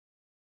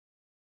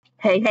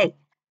Hey,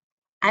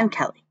 I'm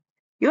Kelly,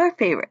 your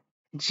favorite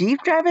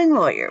Jeep driving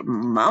lawyer,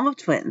 mom of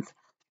twins,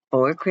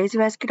 4 crazy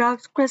rescue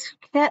dogs, rescue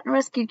cat, and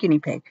rescue guinea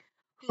pig,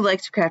 who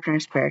likes to craft in her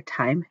spare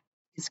time,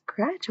 is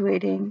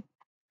graduating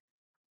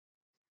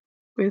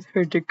with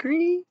her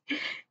degree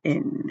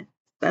in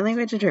sign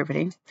language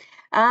interpreting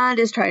and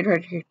is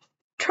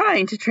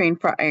trying to train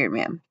for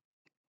Ironman.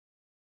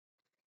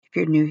 If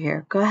you're new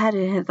here, go ahead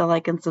and hit the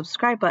like and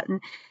subscribe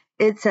button.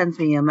 It sends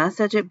me a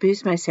message, it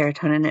boosts my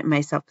serotonin and my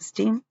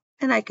self-esteem,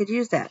 and I could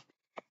use that.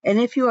 And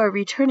if you are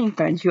returning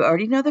friends, you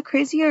already know the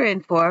crazy you're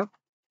in for.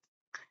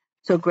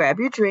 So grab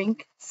your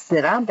drink,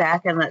 sit on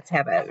back, and let's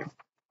have it.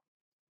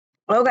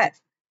 Okay,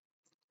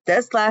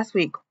 this last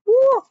week,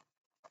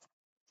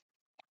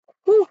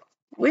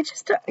 we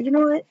just, you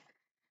know what?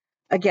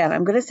 Again,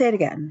 I'm going to say it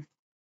again.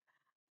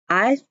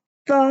 I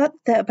thought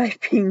that by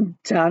being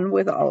done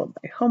with all of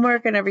my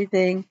homework and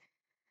everything,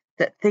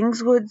 that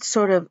things would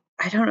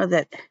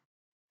that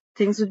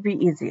things would be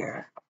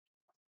easier.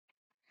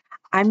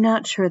 I'm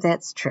not sure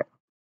that's true.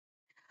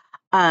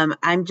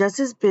 I'm just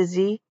as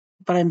busy,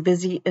 but I'm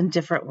busy in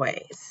different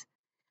ways.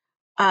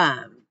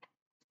 I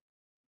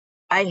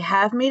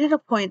have made it a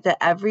point that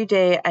every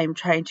day I'm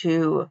trying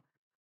to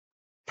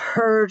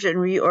purge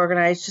and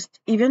reorganize,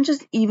 even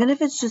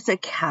if it's just a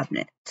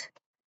cabinet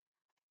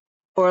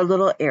or a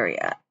little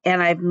area.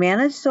 And I've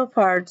managed so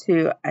far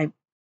I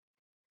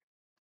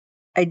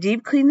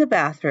deep clean the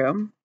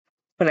bathroom,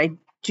 but I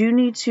do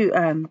need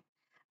to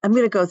I'm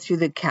going to go through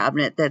the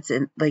cabinet that's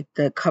in like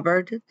the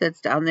cupboard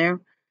that's down there.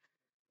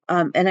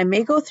 And I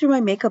may go through my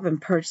makeup and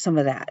purge some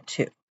of that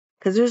too.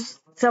 Because there's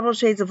several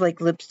shades of like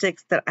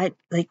lipsticks that I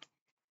like.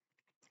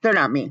 They're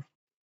not me.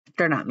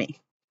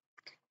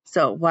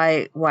 So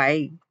why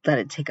let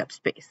it take up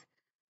space?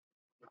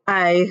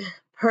 I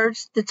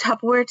purged the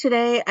Tupperware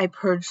today.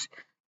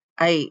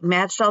 I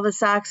matched all the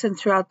socks and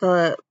threw out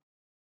the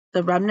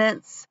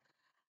remnants.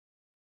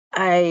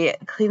 I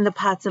cleaned the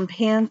pots and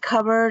pan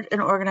cupboard and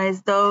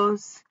organized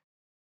those.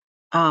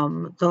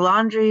 The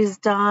laundry's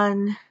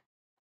done.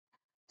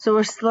 So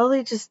we're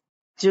slowly just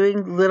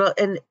doing little,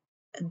 and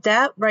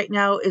that right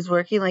now is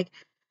working. Like,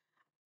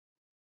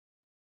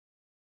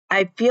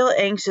 I feel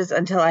anxious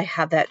until I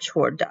have that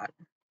chore done.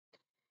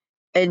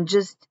 And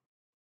just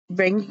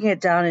breaking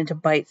it down into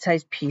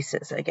bite-sized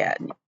pieces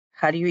again.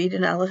 How do you eat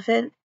an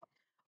elephant?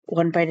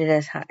 One bite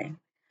at a time.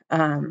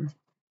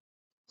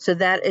 So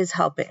that is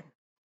helping.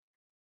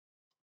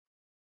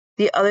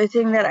 The other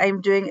thing that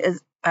I'm doing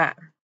is,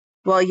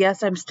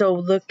 yes, I'm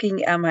still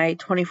looking at my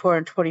 24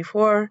 and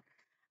 24.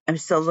 I'm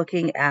still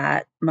looking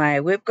at my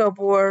WhipGo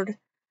board.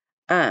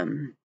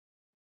 I'm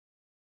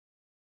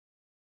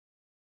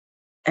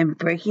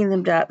breaking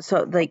them down.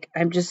 So, like,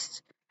 I'm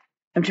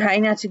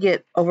trying not to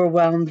get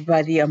overwhelmed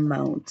by the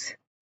amount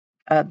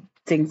of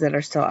things that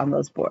are still on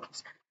those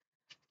boards.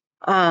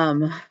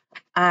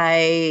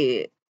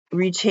 I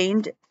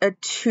retained a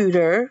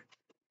tutor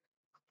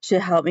to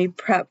help me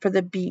prep for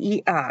the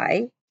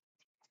BEI.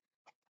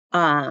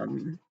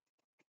 And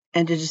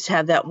to just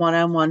have that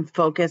one-on-one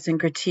focus and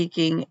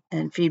critiquing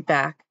and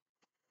feedback.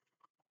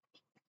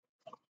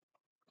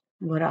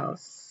 What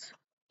else?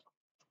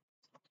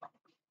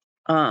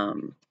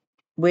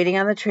 Waiting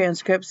on the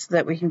transcripts so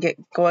that we can get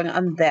going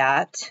on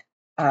that.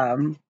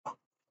 So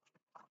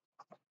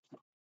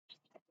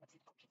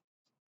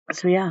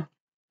yeah,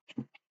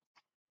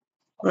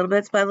 little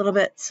bits by little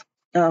bits.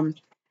 I'd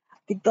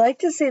like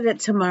to say that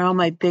tomorrow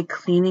my big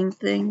cleaning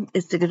thing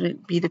is going to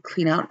be to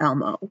clean out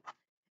Elmo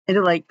and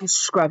to like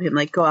scrub him,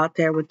 like go out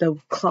there with the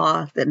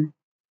cloth and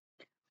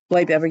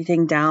wipe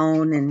everything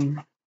down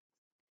and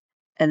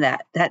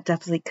that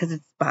definitely, because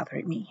it's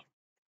bothering me.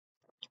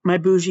 My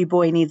bougie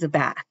boy needs a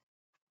bath.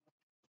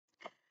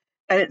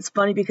 And it's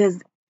funny because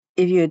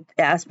if you had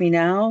asked me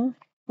now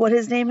what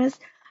his name is,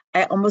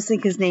 I almost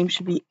think his name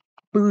should be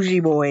Bougie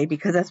Boy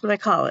because that's what I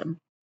call him.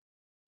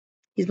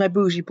 He's my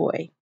bougie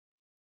boy.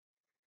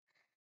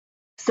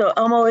 So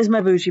Elmo is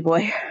my bougie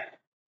boy.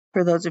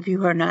 For those of you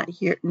who are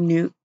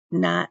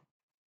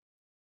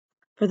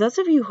for those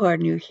of you who are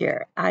new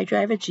here, I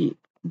drive a Jeep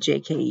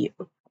JKU.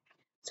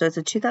 So it's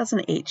a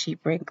 2008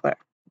 Jeep Wrangler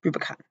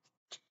Rubicon.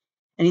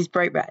 And he's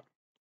bright red.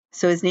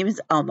 So his name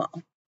is Elmo.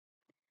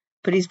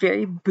 But he's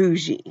very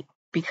bougie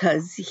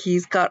because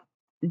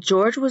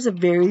George was a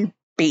very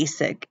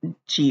basic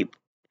Jeep.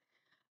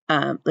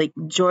 Like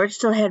George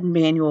still had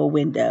manual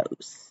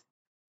windows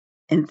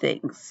and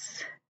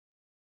things.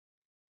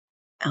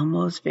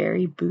 Elmo's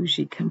very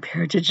bougie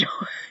compared to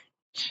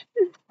George.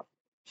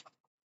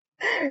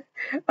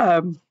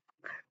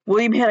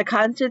 William had a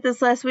concert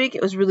this last week.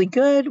 It was really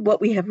good. What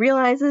we have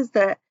realized is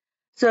that,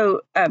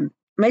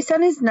 my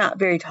son is not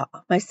very tall.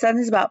 My son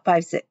is about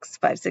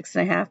 5'6"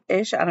 and a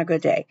half-ish on a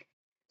good day.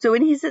 So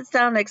when he sits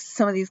down next to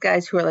some of these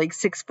guys who are like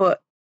 6 foot,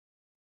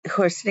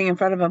 who are sitting in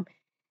front of him,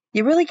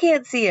 you really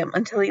can't see him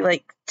until he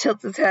like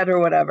tilts his head or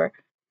whatever.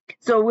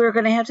 So we're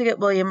going to have to get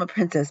William a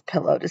princess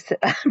pillow to sit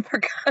on for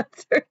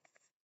concerts.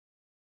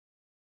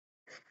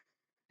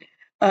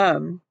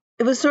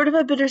 It was sort of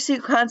a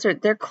bittersweet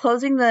concert. They're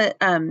closing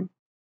the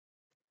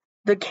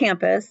the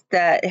campus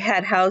that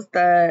had housed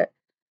that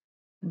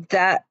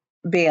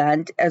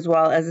band as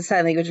well as the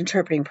sign language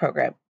interpreting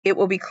program. It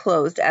will be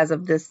closed as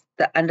of the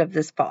end of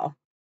this fall.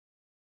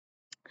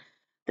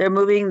 They're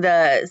moving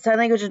the sign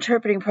language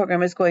interpreting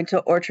program is going to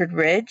Orchard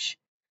Ridge,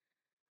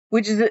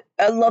 which is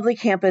a lovely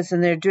campus,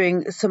 and they're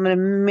doing some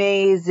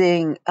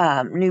amazing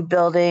new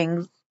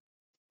buildings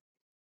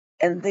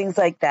and things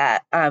like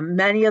that.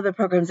 Many of the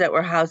programs that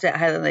were housed at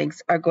Highland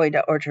Lakes are going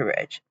to Orchard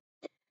Ridge,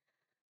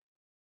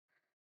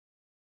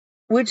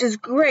 which is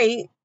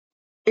great,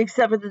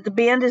 except that the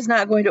band is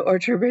not going to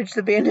Orchard Ridge.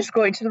 The band is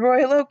going to the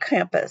Royal Oak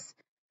campus.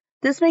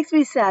 This makes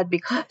me sad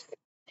because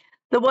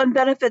the one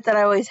benefit that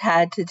I always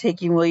had to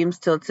taking William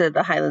still to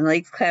the Highland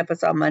Lakes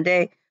campus on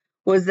Monday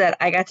was that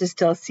I got to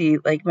still see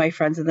like my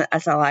friends in the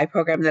SLI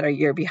program that are a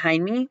year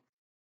behind me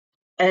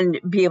and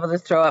be able to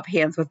throw up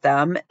hands with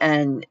them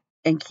and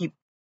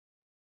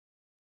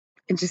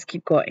just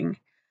keep going.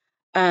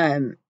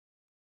 And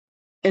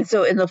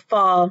so in the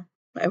fall,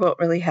 I won't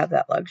really have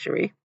that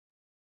luxury.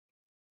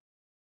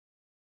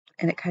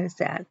 And it's kind of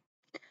sad.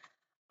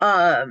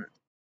 I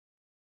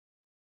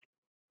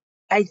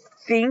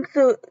think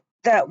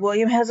that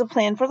William has a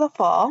plan for the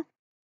fall.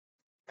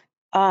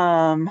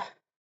 And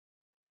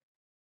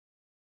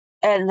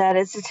that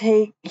is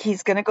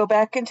he's going to go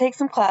back and take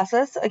some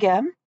classes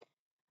again,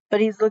 but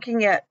he's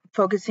looking at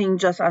focusing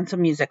just on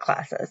some music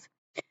classes.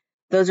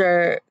 Those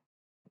are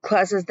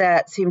classes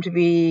that seem to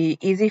be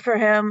easy for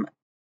him,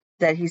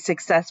 that he's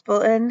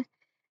successful in,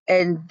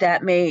 and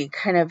that may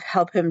kind of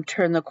help him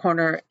turn the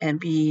corner and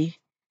be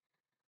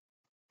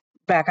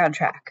back on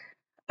track.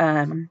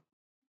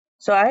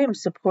 So I am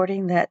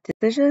supporting that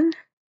decision.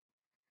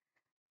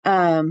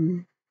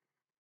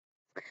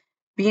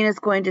 Bean is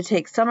going to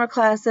take summer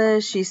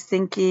classes. She's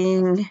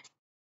thinking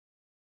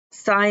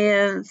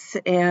science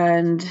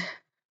and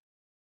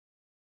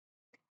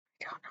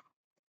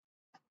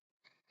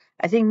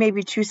I think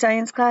maybe 2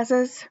 science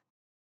classes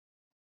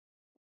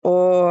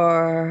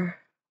or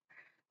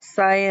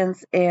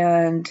science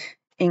and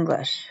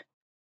English.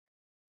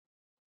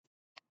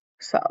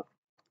 So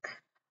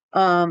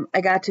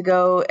I got to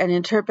go and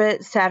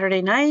interpret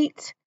Saturday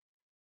night,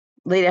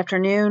 late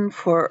afternoon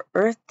for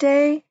Earth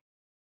Day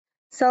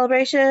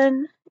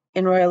celebration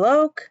in Royal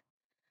Oak.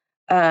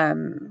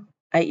 I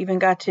even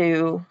got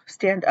to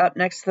stand up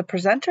next to the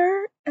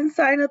presenter and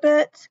sign a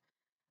bit.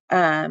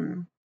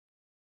 So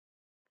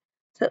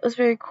it was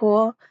very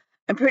cool.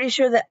 I'm pretty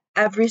sure that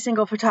every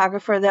single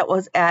photographer that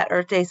was at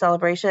Earth Day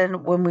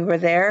celebration when we were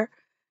there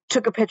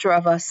took a picture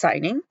of us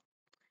signing.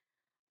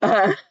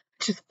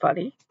 Which is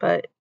funny,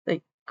 but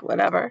like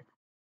whatever.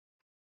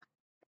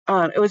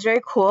 It was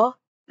very cool.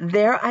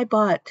 There I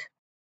bought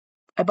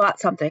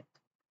something.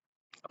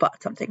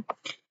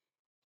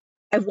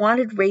 I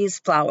wanted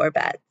raised flower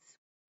beds.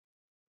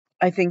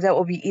 I think that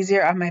will be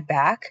easier on my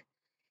back.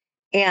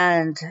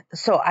 And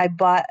so I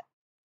bought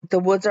the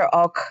wood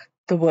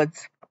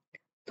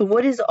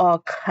is all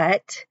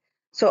cut.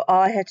 So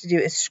all I had to do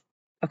is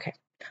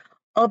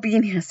all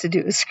Bean has to do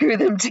is screw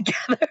them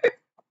together.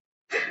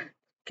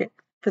 Okay.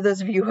 For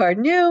those of you who are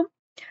new,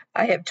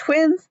 I have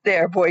twins.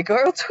 They're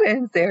boy-girl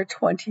twins. They're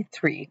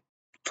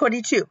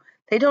 22.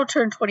 They don't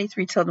turn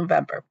 23 till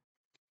November.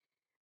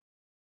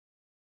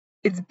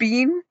 It's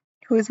Bean,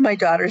 who is my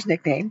daughter's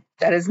nickname.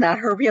 That is not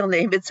her real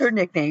name. It's her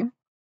nickname.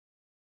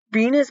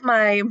 Bean is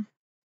my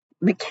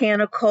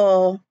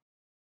mechanical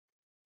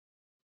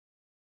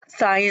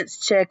science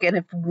chick, and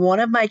if one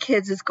of my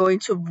kids is going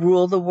to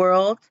rule the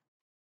world,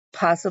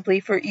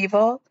 possibly for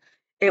evil,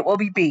 it will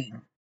be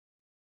Bean.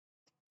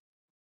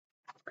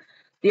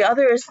 The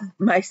other is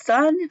my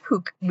son,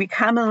 who we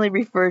commonly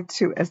refer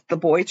to as the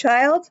boy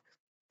child.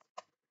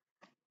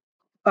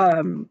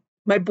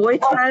 My boy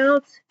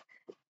child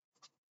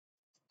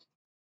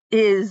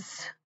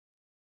is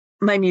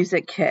my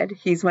music kid.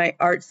 He's my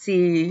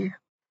artsy,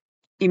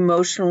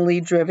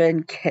 emotionally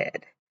driven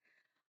kid.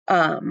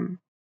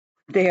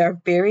 They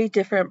are very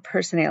different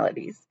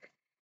personalities.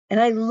 And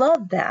I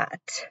love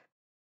that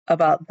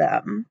about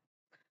them.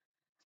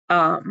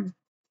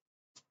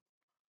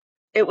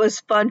 It was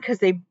fun because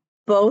they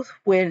both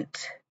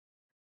went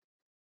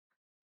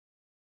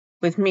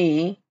with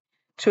me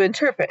to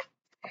interpret.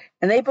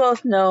 And they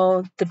both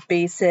know the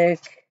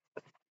basic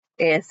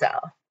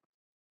ASL.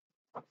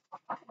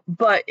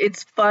 But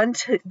it's fun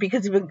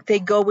because they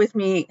go with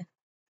me,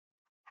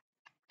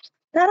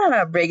 not on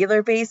a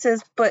regular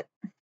basis, but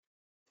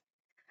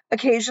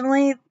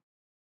occasionally.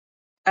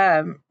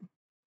 And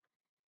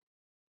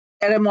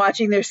I'm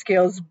watching their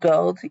skills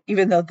build,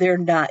 even though they're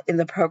not in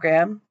the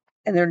program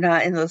and they're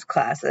not in those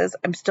classes.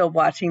 I'm still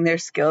watching their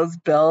skills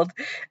build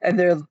and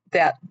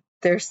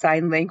their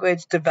sign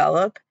language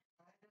develop.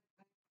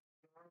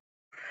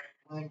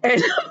 And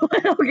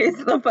okay,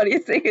 so the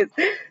funniest thing is,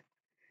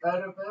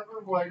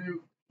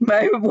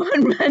 my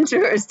one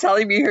mentor is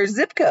telling me her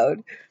zip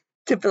code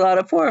to fill out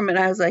a form, and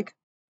I was like,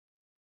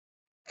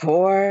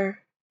 4,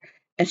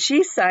 and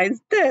she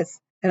signs this,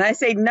 and I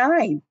say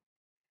 9,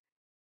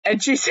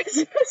 and she says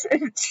this,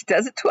 and she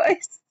does it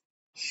twice.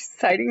 She's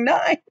signing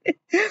 9,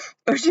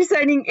 or she's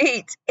signing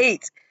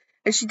 8.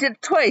 And she did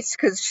it twice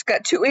because she's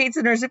got 2 8s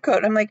in her zip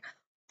code. I'm like,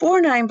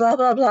 49, blah,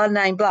 blah, blah,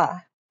 9,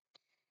 blah.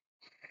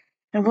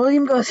 And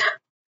William goes,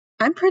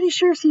 I'm pretty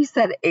sure he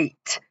said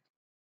 8.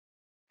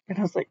 And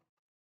I was like,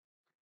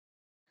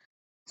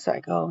 so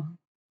I go.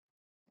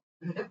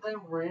 And then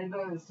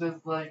Miranda is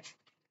just like,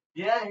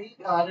 yeah, he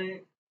got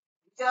it.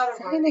 He got it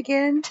Second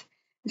again.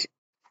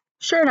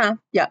 Sure enough,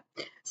 yeah.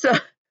 So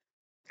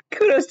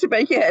kudos to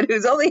my kid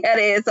who's only had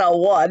ASL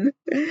 1.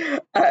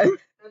 And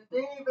they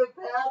even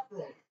passed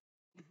it.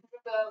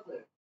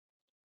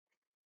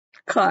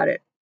 Caught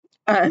it.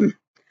 I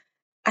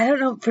don't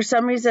know, for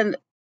some reason,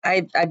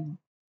 I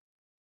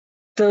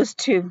those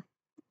two,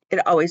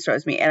 it always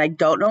throws me, and I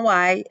don't know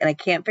why, and I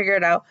can't figure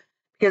it out,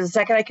 because the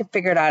second I can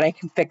figure it out, I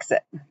can fix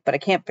it, but I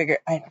can't figure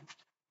it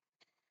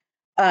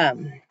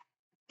out.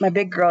 My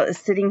big girl is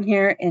sitting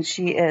here, and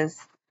she is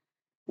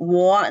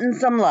wanting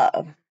some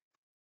love.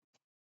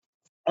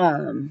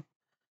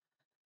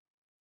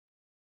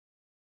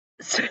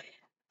 So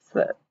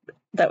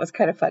that was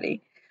kind of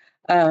funny.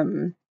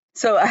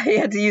 So I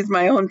had to use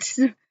my own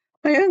kid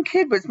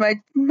was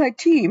my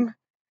team.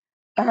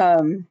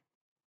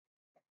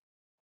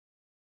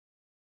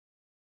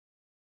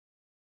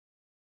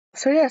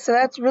 So yeah, so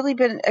that's really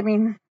been, I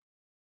mean,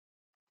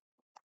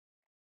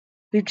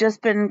 we've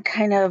just been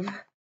kind of,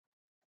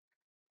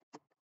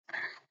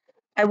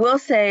 I will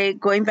say,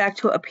 going back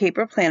to a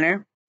paper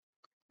planner,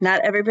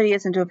 not everybody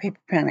is into a paper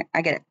planner.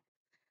 I get it.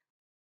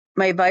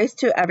 My advice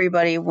to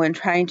everybody when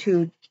trying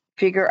to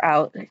figure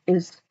out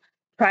is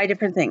try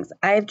different things.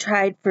 I have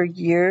tried for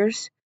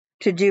years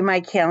to do my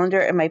calendar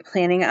and my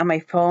planning on my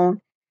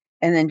phone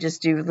and then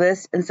just do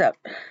lists and stuff.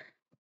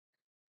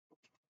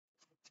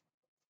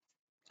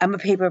 I'm a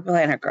paper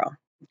planner girl.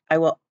 I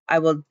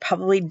will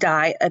probably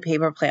die a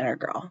paper planner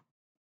girl.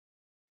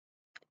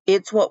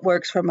 It's what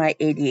works for my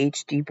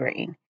ADHD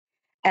brain.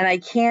 And I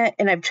can't,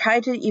 and I've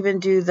tried to even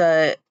do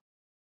the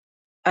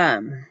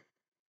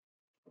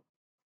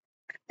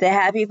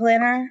happy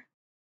planner.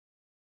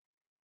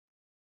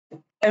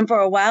 And for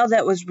a while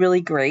that was really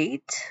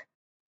great.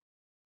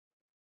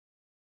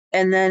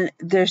 And then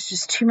there's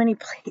just too many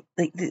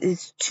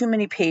it's too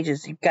many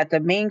pages. You've got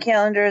the main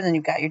calendar, and then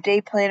you've got your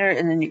day planner,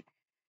 and then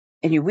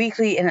your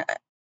weekly, and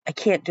I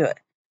can't do it.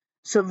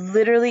 So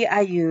literally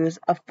I use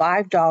a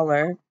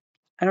 $5,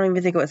 I don't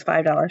even think it was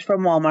 $5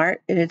 from Walmart,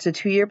 and it's a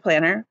 2-year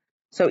planner.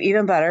 So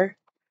even better.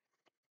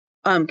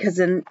 Because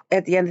then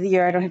at the end of the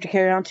year I don't have to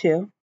carry around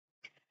 2.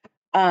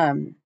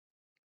 And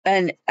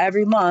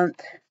every month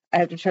I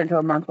have to turn to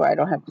a month where I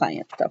don't have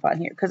client stuff on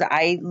here, because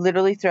I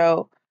literally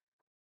throw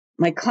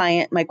my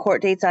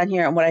court dates on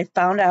here. And what I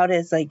found out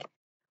is, like,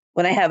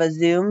 when I have a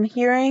Zoom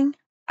hearing,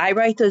 I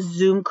write the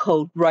Zoom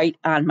code right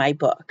on my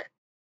book.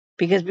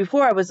 Because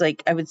before I was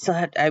like, I would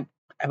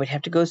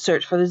have to go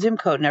search for the Zoom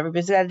code, and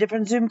everybody's got a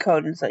different Zoom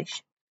code. And it's like,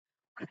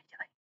 what am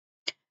I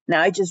doing?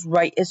 Now I just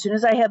write, as soon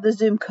as I have the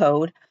Zoom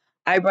code,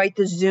 I write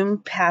the Zoom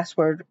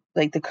password,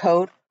 like the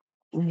code,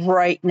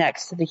 right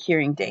next to the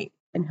hearing date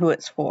and who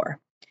it's for.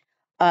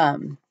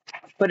 But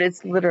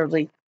it's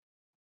literally,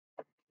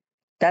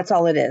 that's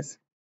all it is.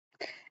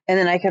 And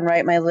then I can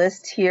write my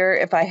list here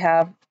if I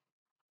have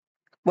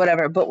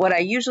whatever. But what I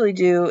usually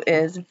do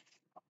is,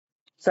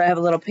 so I have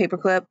a little paper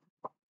clip,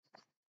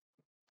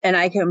 and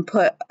I can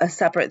put a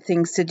separate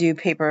things to do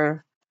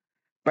paper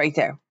right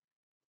there.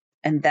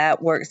 And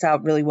that works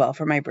out really well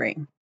for my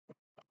brain.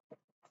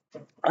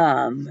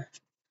 And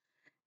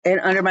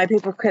under my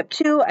paper clip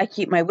too, I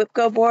keep my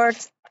WhipGo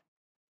boards,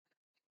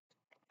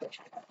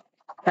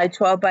 my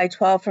 12 by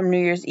 12 from New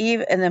Year's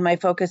Eve, and then my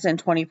Focus in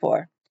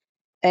 24.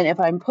 And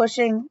if I'm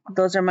pushing,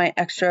 those are my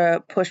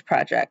extra push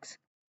projects.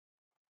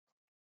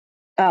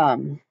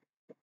 And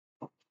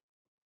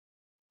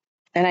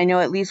I know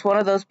at least one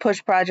of those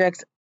push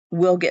projects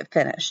will get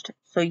finished.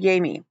 So yay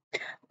me.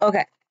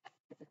 Okay.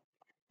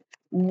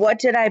 What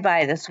did I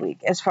buy this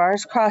week as far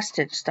as cross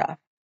stitch stuff?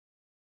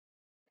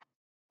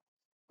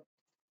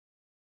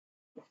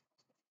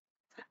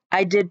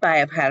 I did buy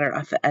a pattern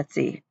off of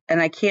Etsy,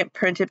 and I can't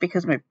print it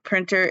because my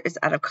printer is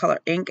out of color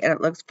ink and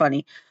it looks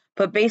funny.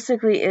 But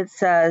basically it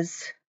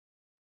says,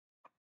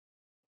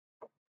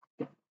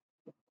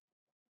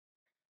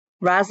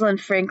 Rosalind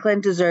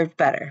Franklin deserved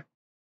better.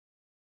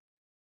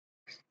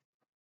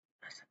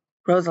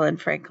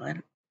 Rosalind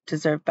Franklin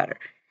deserved better.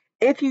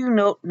 If you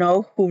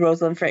know who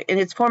Rosalind Franklin,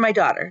 and it's for my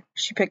daughter.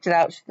 She picked it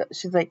out.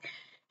 She's like,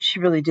 she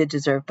really did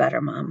deserve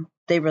better, Mom.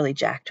 They really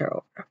jacked her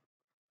over.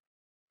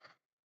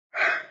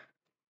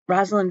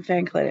 Rosalind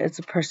Franklin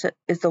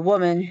is the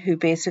woman who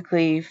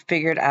basically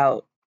figured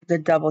out the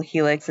double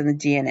helix and the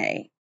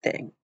DNA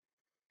thing.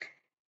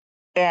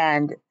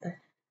 And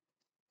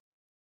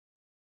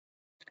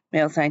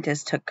male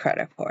scientists took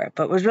credit for it,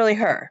 but it was really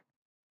her.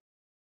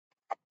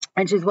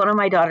 And she's one of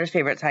my daughter's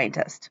favorite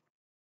scientists,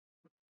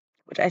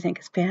 which I think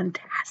is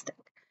fantastic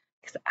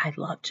because I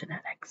love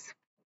genetics.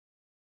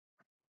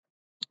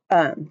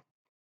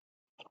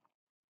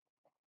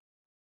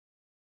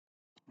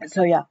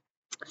 So yeah,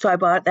 so I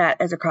bought that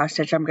as a cross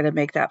stitch. I'm going to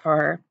make that for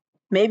her,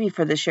 maybe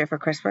for this year for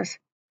Christmas,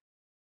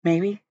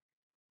 maybe.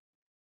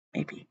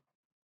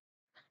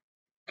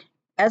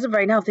 as of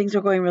right now, things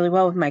are going really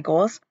well with my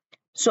goals.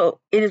 So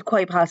it is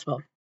quite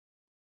possible.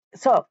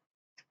 So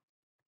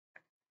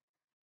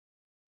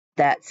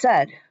that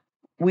said,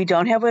 we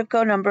don't have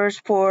WIPCO numbers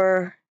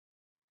for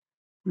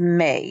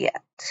May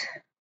yet.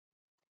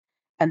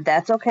 And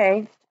that's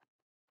okay.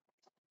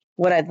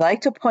 What I'd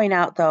like to point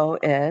out, though,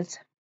 is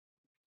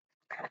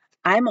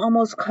I'm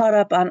almost caught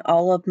up on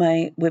all of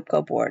my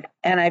WIPCO board,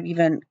 and I've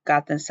even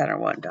got the center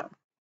one done.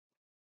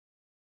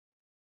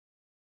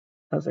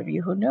 Those of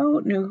you who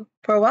knew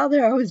for a while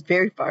there, I was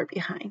very far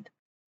behind.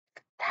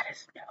 That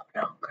is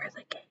no longer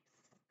the case.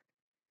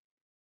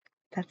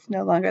 That's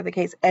no longer the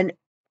case. And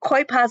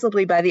quite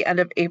possibly by the end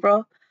of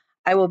April,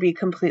 I will be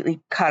completely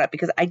caught up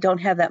because I don't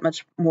have that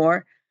much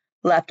more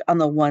left on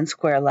the one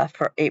square left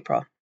for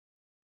April.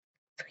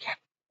 So yeah.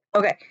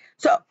 Okay.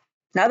 So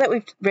now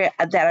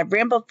that I've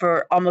rambled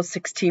for almost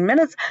 16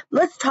 minutes,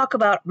 let's talk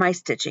about my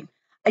stitching.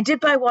 I did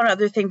buy one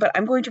other thing, but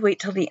I'm going to wait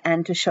till the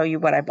end to show you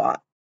what I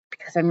bought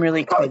because I'm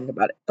really excited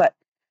about it. But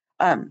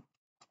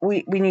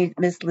we need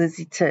Miss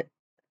Lizzie to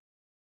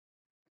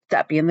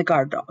stop being the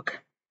guard dog.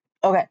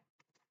 Okay.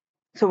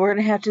 So we're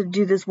going to have to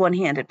do this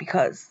one-handed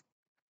because,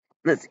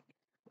 let's see.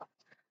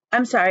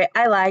 I'm sorry,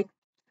 I lied.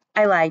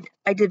 I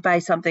did buy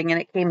something and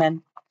it came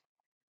in.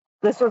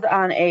 This was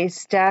on a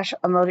stash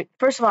unloading.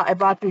 First of all, I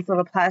bought these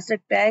little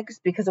plastic bags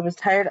because I was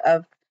tired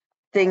of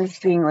things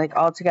being like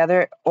all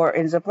together or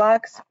in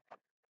Ziplocs.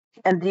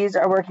 And these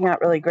are working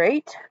out really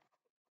great.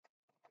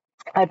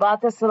 I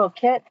bought this little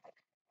kit.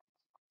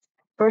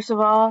 First of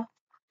all,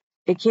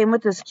 it came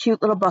with this cute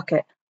little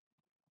bucket.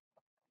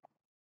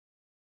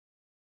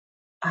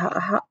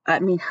 How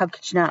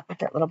could you not with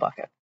that little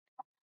bucket?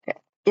 Okay.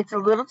 It's a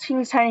little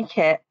teeny tiny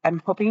kit.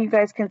 I'm hoping you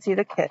guys can see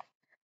the kit,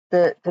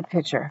 the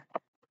picture.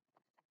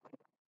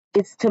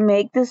 It's to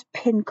make this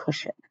pin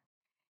cushion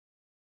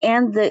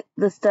and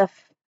the stuff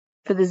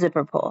for the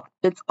zipper pull.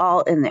 It's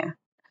all in there.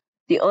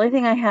 The only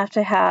thing I have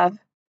to have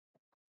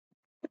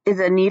is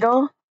a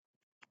needle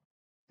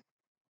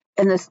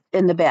and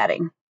the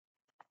batting.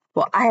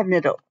 Well, I have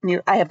needle.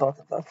 I have both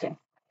of those things.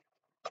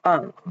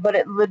 But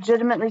it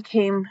legitimately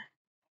came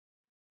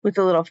with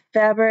the little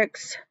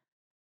fabrics.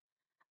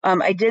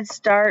 I did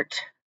start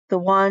the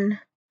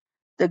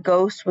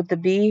ghost with the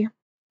bee.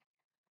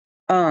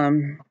 Let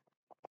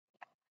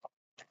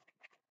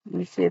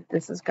me see if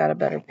this has got a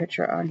better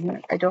picture on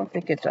here. I don't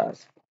think it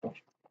does.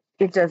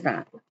 It does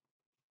not.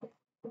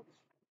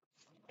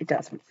 It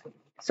doesn't.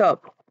 So,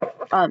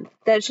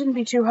 that shouldn't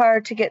be too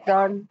hard to get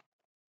done.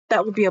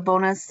 That would be a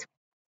bonus.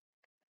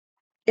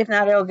 If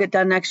not, it'll get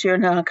done next year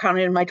and I'll count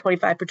it in my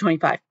 25 for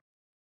 25.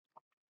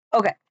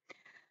 Okay.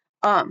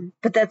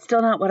 But that's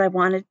still not what I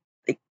wanted,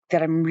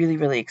 that I'm really,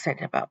 really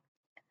excited about.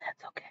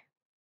 That's okay.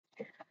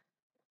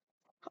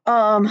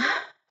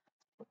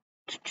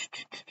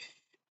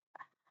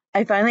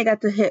 I finally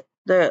got to hit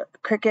the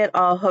Cricut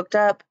all hooked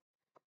up.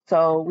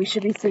 So we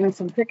should be seeing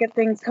some Cricut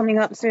things coming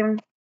up soon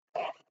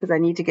because I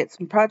need to get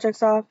some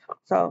projects off.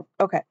 So,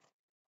 okay.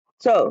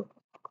 So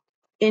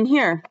in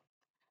here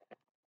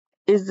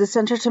is the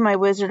center to my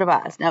Wizard of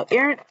Oz. Now,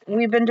 Erin,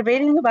 we've been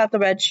debating about the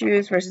red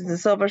shoes versus the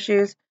silver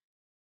shoes.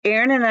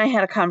 Erin and I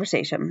had a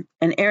conversation,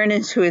 and Erin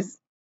is who is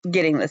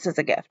getting this as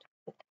a gift.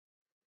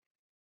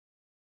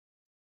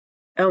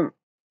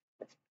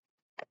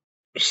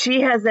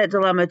 She has that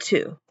dilemma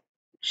too.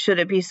 Should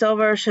it be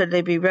silver? Should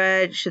they be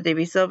red? Should they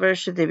be silver?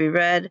 Should they be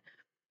red?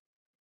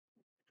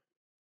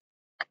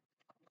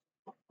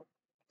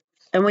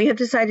 And we have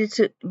decided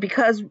to,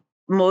 because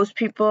most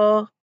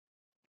people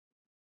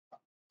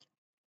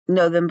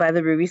know them by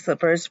the ruby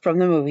slippers from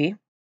the movie,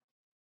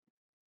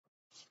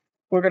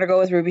 we're going to go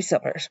with ruby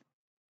slippers,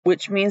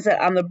 which means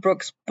that on the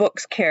Brooks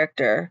Books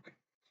character,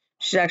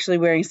 she's actually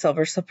wearing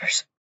silver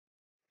slippers.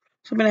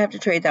 So I'm going to have to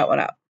trade that one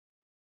out.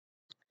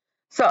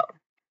 So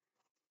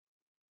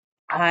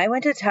I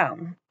went to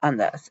town on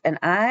this, and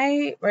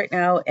I right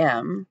now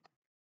am,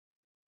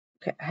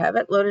 okay, I have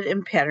it loaded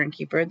in Pattern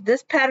Keeper.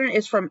 This pattern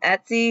is from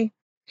Etsy.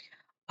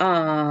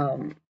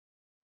 Don't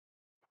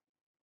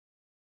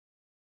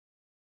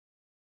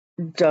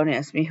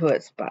ask me who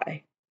it's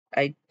by.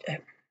 I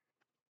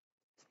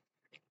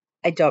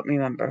don't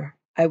remember.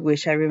 I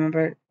wish I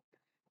remembered.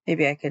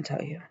 Maybe I can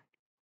tell you.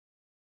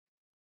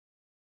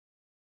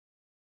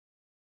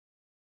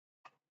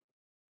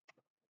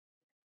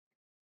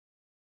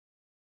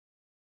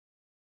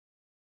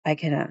 I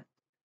cannot.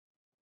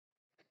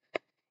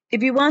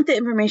 If you want the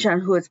information on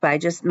who it's by,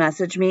 just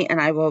message me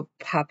and I will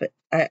pop it.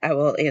 I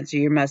will answer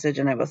your message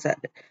and I will send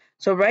it.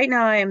 So right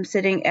now I am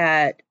sitting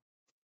at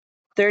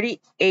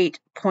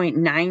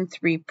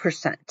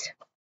 38.93%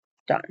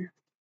 done.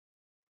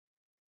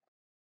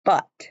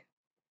 But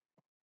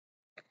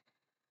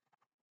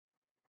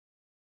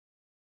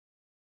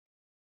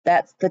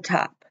that's the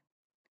top.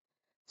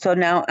 So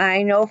now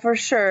I know for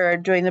sure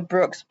doing the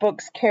Brooks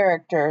Books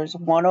characters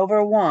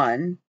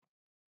 1/1,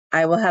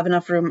 I will have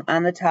enough room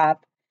on the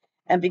top.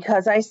 And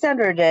because I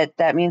centered it,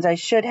 that means I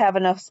should have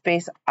enough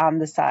space on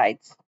the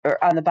sides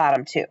or on the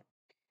bottom too.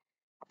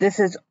 This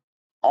is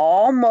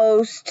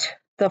almost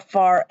the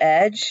far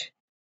edge.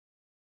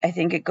 I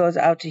think it goes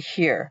out to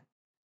here.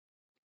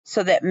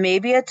 So that may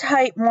be a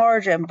tight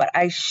margin, but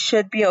I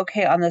should be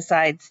okay on the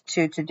sides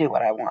too to do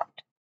what I want.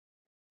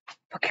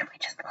 But can we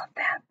just love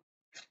that?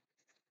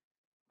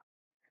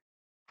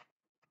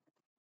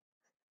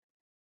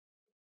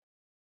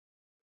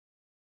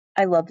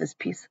 I love this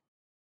piece.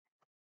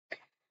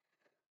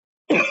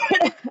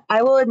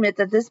 I will admit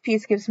that this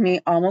piece gives me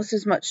almost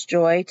as much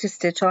joy to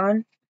stitch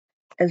on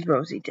as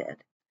Rosie did.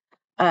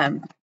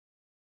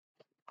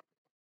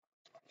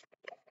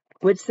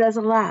 Which says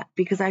a lot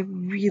because I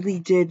really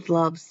did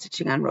love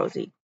stitching on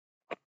Rosie.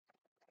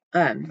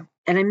 And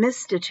I miss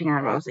stitching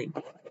on Rosie.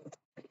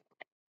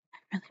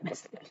 I really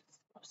miss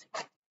Rosie.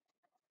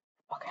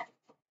 Okay.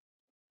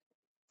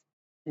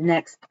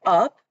 Next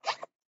up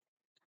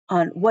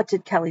on what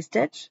did Kelly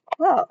stitch?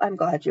 Well, I'm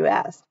glad you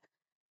asked.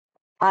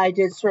 I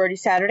did Sorority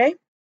Saturday,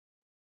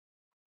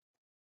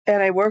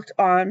 and I worked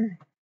on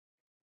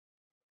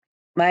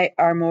my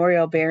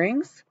armorial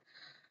bearings.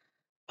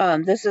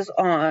 This is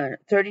on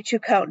 32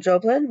 count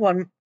Joplin,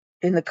 one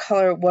in the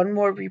color One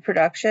More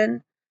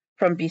Reproduction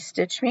from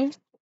Bestitch Me.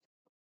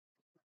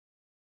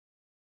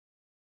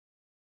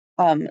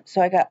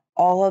 So I got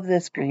all of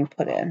this green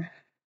put in.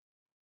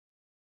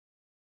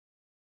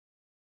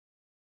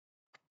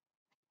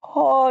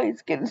 Oh,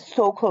 it's getting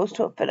so close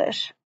to a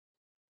finish.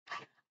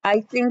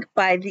 I think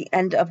by the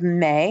end of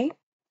May,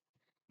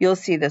 you'll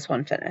see this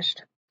one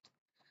finished.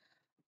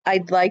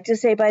 I'd like to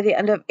say by the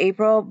end of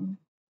April,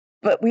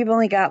 but we've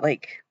only got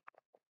like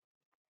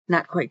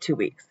not quite 2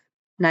 weeks,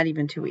 not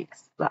even 2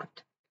 weeks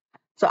left.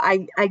 So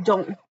I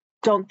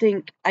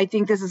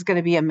think this is going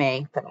to be a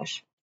May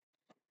finish.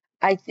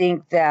 I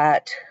think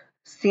that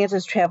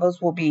Santa's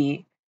Travels will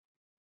be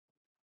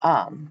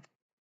an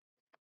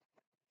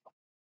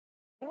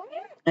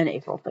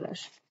April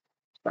finish.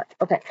 But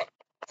okay.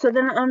 So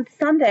then on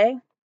Sunday,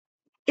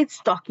 it's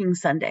Stocking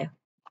Sunday.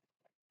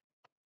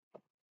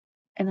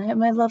 And I have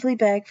my lovely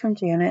bag from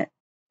Janet.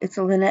 It's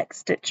a Lynette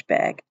Stitch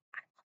bag.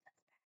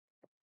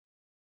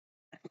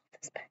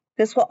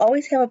 This will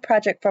always have a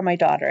project for my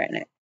daughter in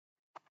it.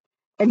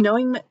 And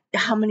knowing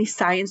how many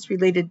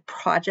science-related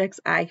projects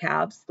I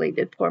have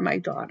slated for my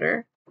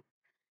daughter,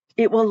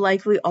 it will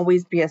likely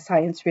always be a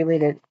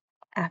science-related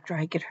after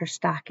I get her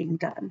stocking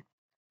done.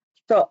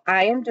 So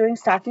I am doing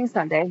Stocking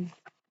Sunday.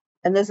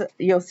 And this,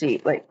 you'll see,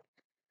 like,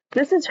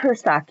 this is her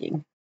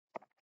stocking.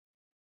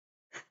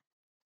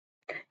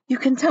 You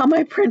can tell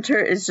my printer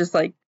is just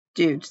like,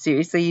 dude,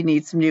 seriously, you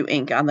need some new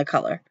ink on the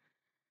color.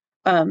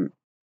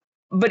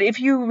 But if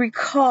you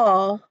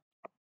recall,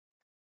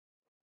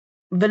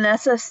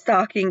 Vanessa's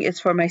stocking is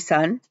for my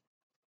son.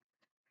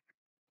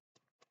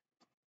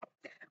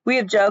 We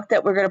have joked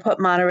that we're going to put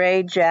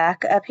Monterey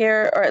Jack up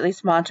here, or at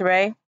least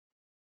Monterey.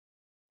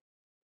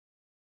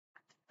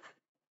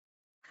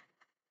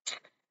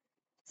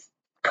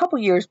 A couple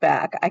years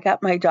back, I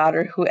got my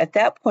daughter, who at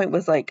that point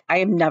was like, I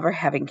am never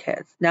having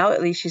kids. Now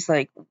at least she's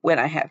like, when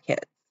I have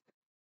kids.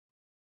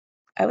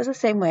 I was the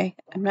same way.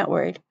 I'm not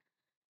worried.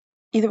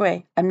 Either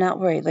way, I'm not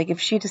worried. Like, if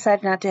she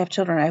decided not to have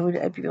children,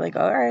 I'd be like,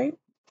 all right,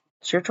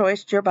 it's your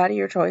choice, it's your body,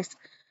 your choice.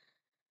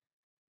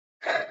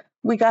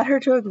 We got her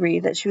to agree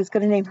that she was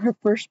going to name her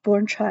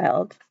firstborn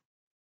child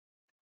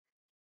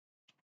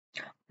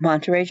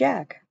Monterey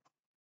Jack.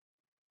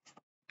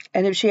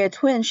 And if she had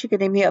twins, she could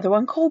name the other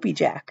one Colby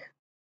Jack.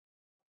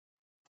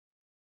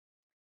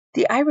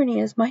 The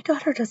irony is my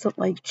daughter doesn't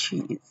like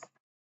cheese.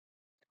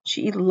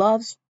 She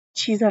loves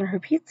cheese on her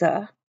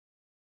pizza.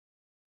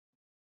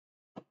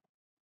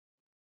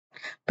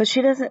 But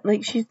she doesn't,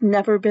 like, she's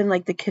never been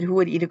like the kid who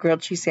would eat a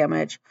grilled cheese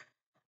sandwich.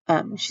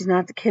 She's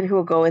not the kid who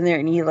will go in there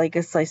and eat like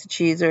a slice of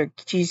cheese or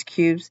cheese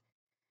cubes.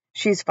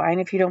 She's fine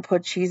if you don't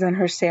put cheese on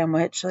her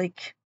sandwich.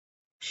 Like,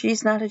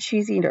 she's not a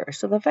cheese eater.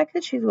 So the fact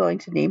that she's willing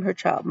to name her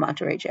child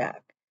Monterey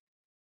Jack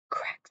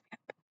cracks me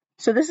up.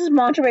 So this is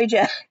Monterey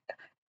Jack.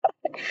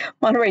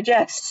 Monterey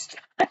Jack.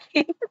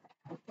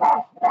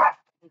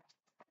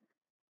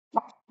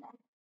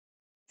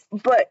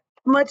 But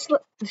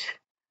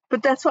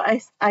that's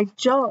why I've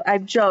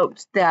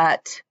joked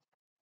that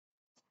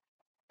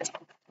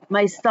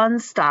my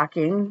son's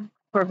stocking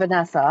for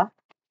Vanessa's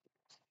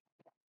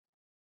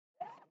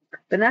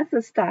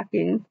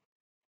stocking.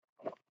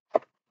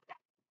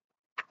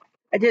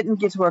 I didn't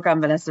get to work on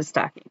Vanessa's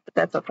stocking, but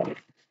that's okay.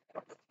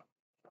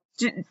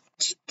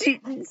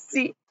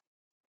 See,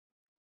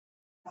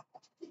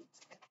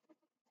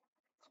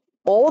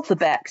 all the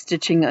back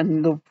stitching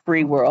in the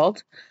free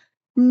world,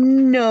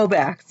 no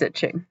back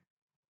stitching.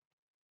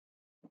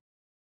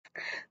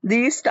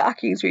 These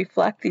stockings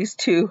reflect these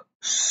two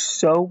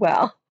so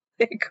well.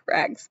 It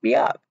cracks me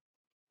up.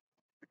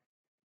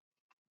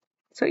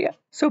 So yeah,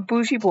 so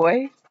Bougie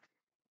Boy,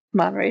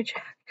 Monterey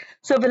Jack.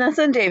 So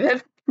Vanessa and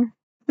David.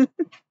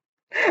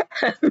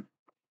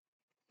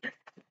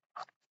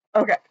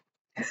 Okay.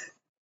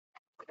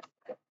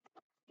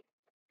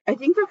 I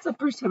think that's the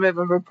first time I've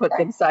ever put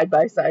them side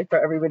by side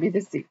for everybody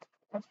to see.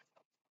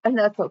 And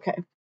that's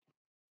okay.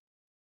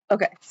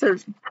 Okay, so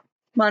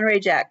Monterey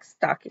Jack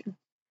stocking.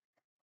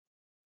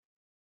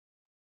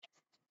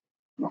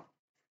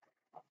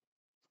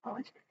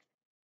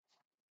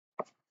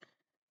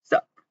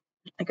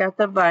 I got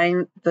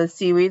the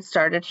seaweed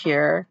started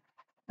here.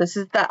 This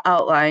is the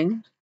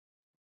outline,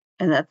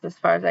 and that's as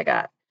far as I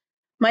got.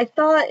 My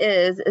thought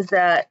is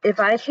that if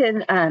I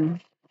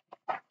can,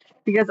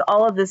 because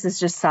all of this is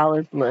just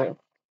solid blue.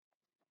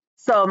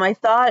 So my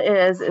thought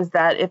is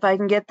that if I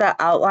can get the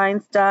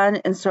outlines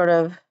done and sort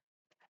of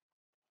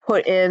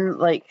put in,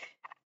 like,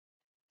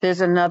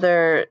 there's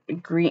another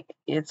green,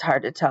 it's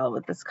hard to tell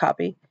with this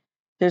copy.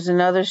 There's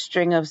another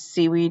string of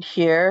seaweed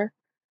here.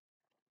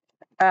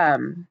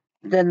 Then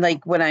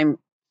like when I'm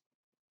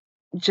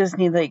just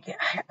need, like,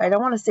 I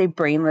don't want to say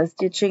brainless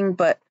stitching,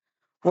 but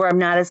where I'm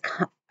not as,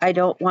 I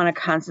don't want to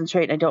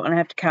concentrate. I don't want to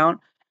have to count.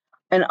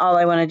 And all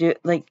I want to do,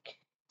 like,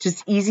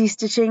 just easy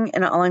stitching,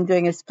 and all I'm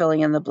doing is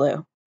filling in the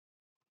blue.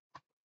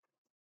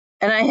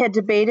 And I had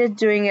debated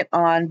doing it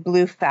on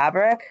blue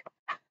fabric.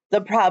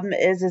 The problem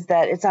is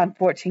that it's on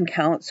 14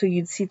 count, so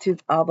you'd see through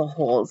all the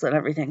holes and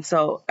everything.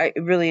 So I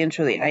really and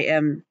truly, I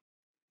am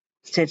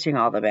stitching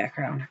all the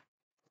background.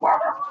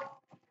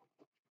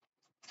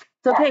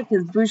 It's okay,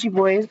 because Bougie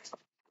Boys,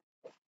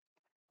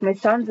 my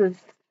son's is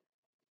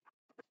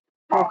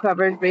full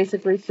coverage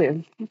basically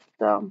too.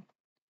 So,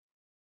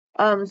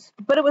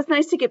 but it was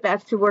nice to get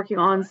back to working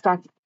on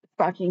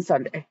Stocking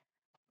Sunday.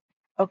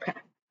 Okay.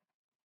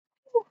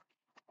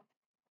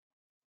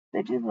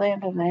 They did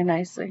land in there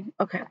nicely.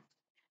 Okay.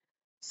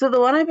 So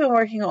the one I've been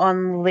working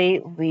on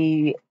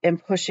lately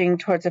and pushing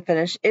towards a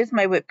finish is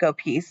my Whip Go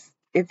piece.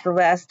 It's the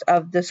last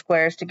of the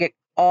squares to get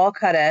all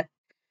cut at.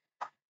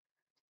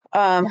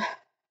 And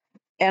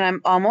I'm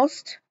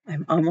almost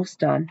done. Almost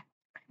done,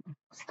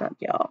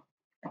 y'all.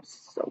 I'm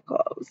so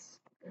close.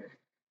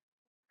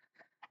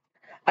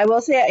 I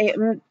will say I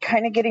am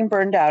kind of getting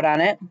burned out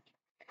on it.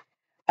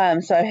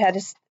 So I had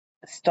to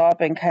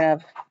stop and kind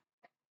of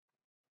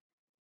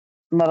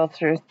muddle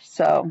through.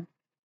 So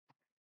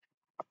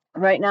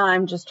right now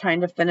I'm just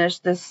trying to finish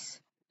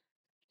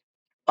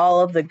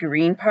all of the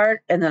green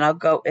part, and then I'll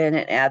go in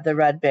and add the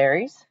red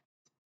berries.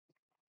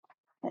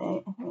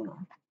 Hey, hang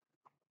on.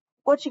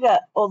 What you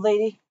got, old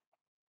lady?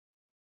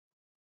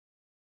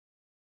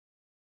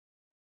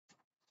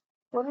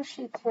 What is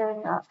she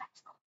tearing up?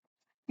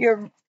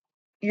 Your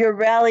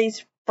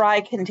Rally's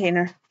fry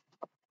container.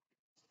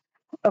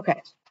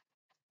 Okay.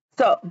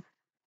 So,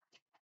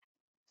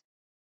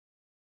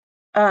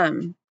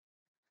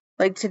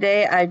 like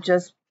today I've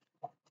just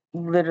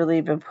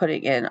literally been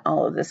putting in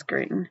all of this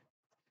green.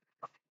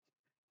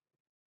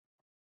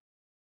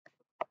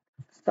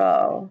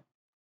 So,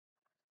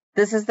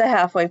 this is the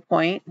halfway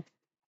point.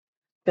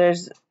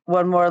 There's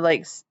one more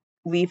like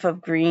leaf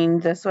of green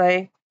this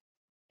way,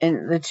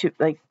 and the two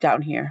like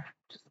down here,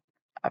 just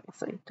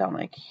obviously down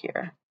like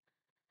here.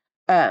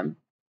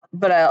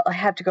 But I'll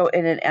have to go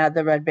in and add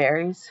the red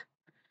berries.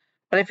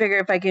 But I figure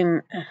if I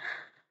can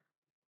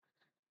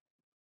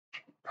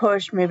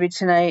push maybe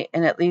tonight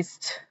and at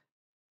least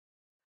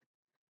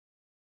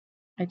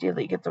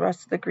ideally get the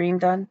rest of the green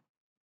done,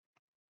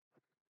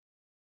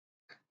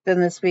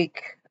 then this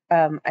week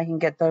I can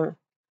get the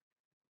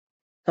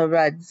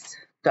reds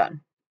done.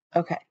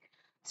 Okay.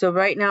 So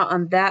right now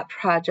on that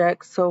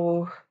project,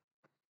 so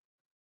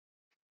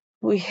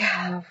we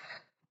have,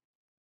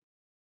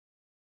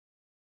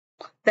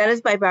 that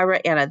is by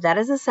Barbara Anna. That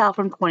is a sale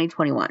from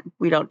 2021.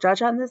 We don't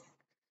judge on this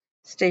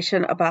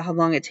station about how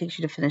long it takes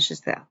you to finish a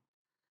sale.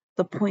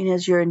 The point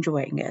is you're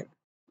enjoying it.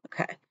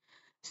 Okay.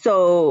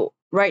 So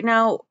right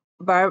now,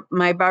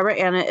 my Barbara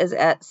Anna is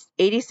at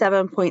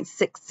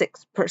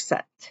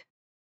 87.66%.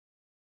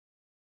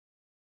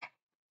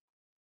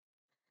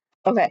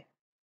 Okay.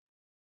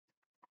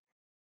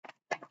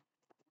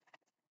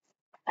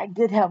 I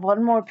did have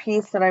one more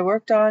piece that I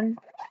worked on.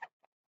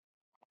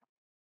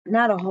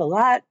 Not a whole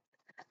lot.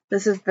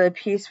 This is the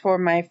piece for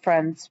my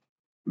friend's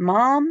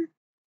mom.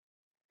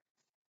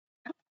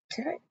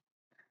 Did I?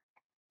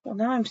 Well,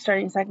 now I'm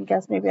starting to second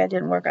guess. Maybe I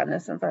didn't work on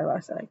this since I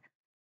last said.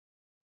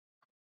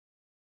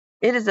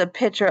 It is a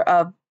picture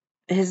of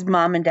his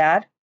mom and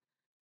dad.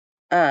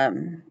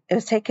 It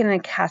was taken in a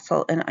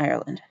castle in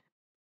Ireland.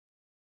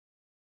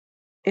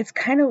 It's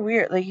kind of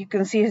weird. Like, you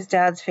can see his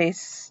dad's face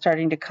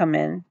starting to come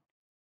in.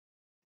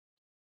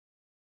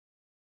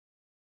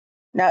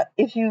 Now,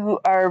 if you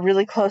are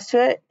really close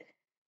to it,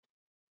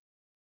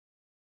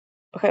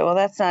 okay, well,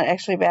 that's not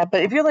actually bad.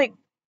 But if you're like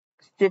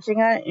stitching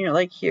on it and you're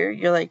like here,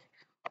 you're like,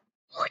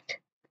 what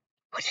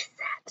is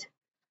that?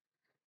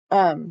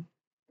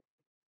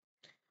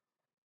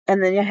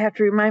 And then you have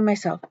to remind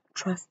myself,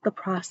 trust the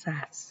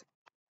process.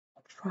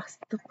 Trust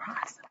the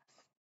process.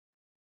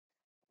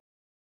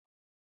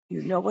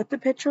 You know what the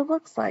picture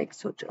looks like,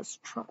 so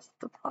just trust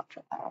the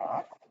project.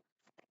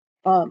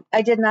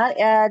 I did not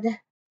add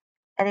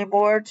any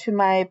more to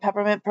my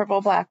peppermint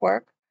purple black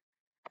work.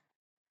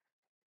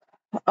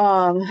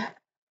 And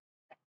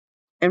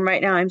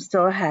right now I'm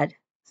still ahead.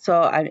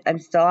 So I'm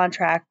still on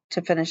track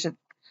to finish it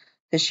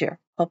this year.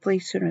 Hopefully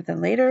sooner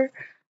than later,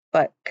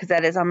 but because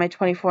that is on my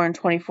 24 and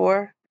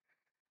 24.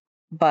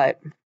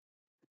 But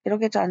it'll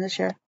get done this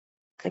year,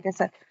 like I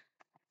said.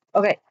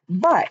 Okay,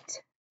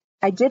 but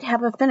I did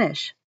have a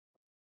finish.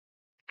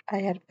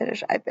 I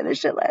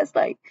finished it last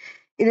night.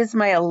 it is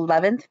my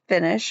 11th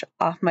finish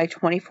off my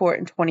 24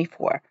 and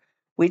 24,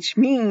 which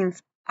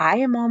means I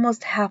am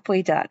almost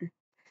halfway done.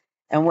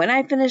 And when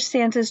I finish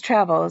Santa's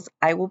Travels,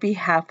 I will be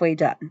halfway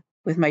done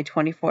with my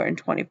 24 and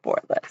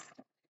 24 list.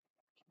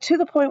 To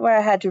the point where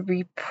I had to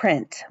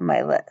reprint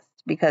my list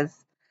because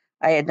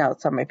I had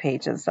notes on my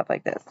page and stuff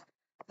like this.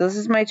 This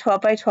is my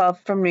 12 by 12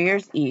 from New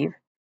Year's Eve.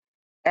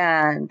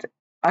 And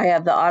I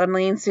have the Autumn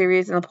Lane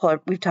series and the Polar,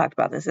 we've talked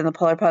about this, in the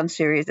Polar Pond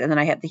series. And then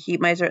I have the Heat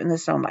Miser and the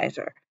Snow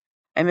Miser.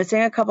 I'm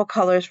missing a couple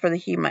colors for the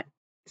Heat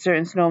Miser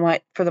and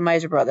for the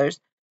Miser Brothers.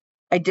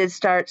 I did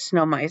start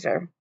Snow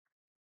Miser.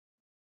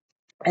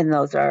 And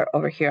those are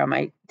over here on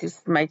this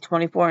is my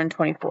 24 and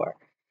 24.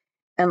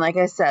 And like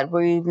I said,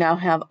 we now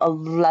have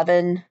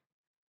 11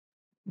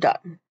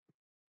 done.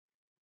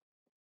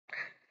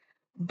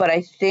 But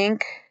I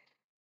think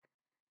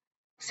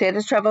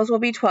Santa's Travels will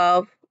be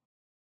 12.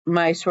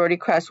 My Sorority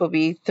Crest will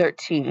be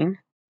 13.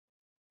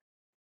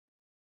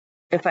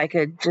 If I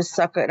could just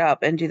suck it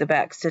up and do the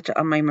back stitch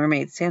on my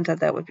Mermaid Santa,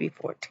 that would be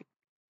 14.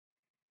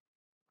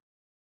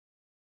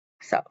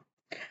 So,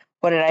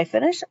 what did I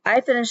finish?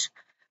 I finished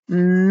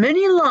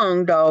Mini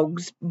Long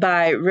Dogs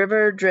by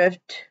River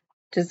Drift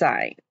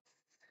Design.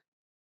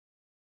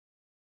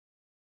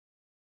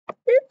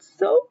 It's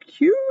so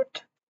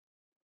cute.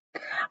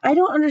 I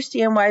don't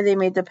understand why they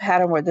made the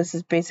pattern where this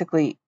is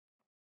basically,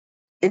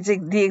 it's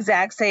the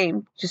exact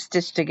same, just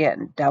stitched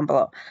again down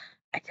below.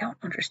 I don't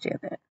understand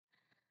it.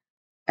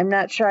 I'm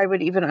not sure I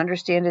would even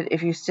understand it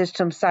if you stitched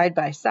them side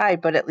by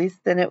side, but at least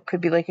then it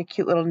could be like a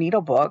cute little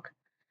needle book.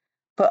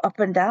 But up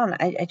and down,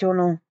 I don't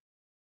know.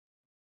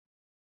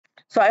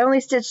 So I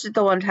only stitched it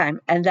the one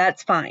time, and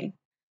that's fine.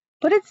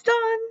 But it's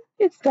done.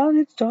 It's done.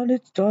 It's done.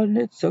 It's done.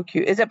 It's so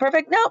cute. Is it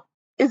perfect? No.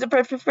 Is it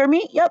perfect for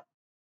me? Yep.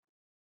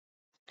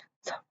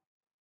 So,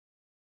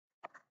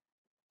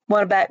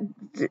 want to bet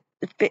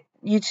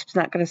YouTube's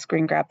not going to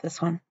screen grab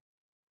this one.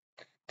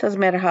 Doesn't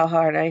matter how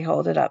hard I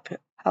hold it up,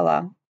 how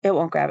long. It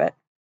won't grab it.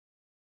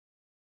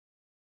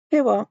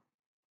 It won't.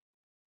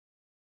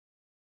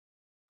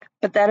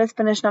 But that is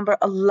finish number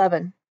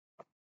 11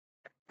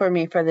 for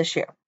me for this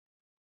year.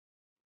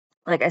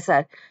 Like I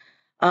said,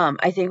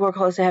 I think we're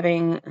close to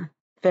having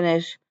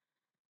finished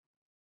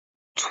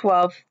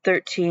 12,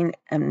 13,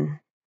 and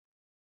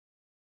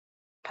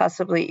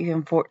possibly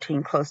even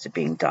 14 close to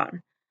being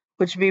done,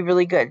 which would be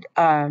really good.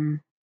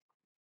 That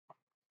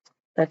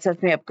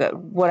sets me up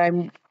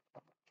good.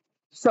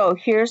 So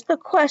here's the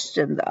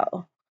question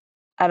though,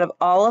 out of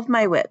all of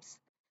my whips,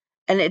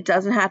 and it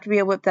doesn't have to be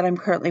a whip that I'm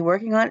currently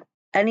working on,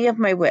 any of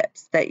my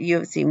whips that you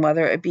have seen,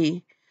 whether it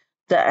be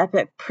the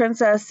Epic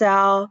Princess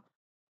Sal,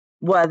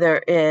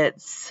 whether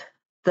it's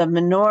the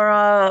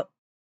Menorah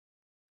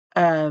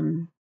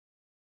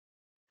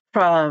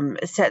from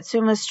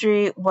Satsuma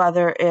Street,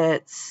 whether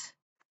it's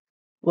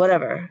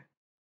whatever,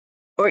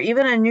 or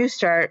even a new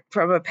start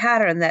from a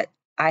pattern that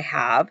I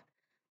have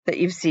that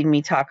you've seen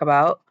me talk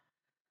about.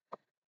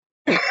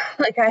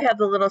 Like I have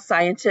the little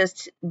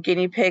scientist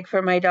guinea pig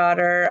for my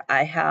daughter.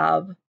 I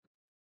have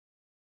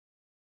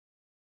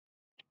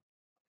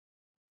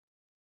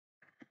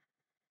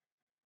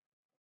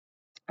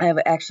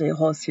actually a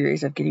whole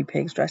series of guinea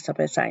pigs dressed up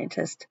as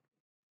scientists.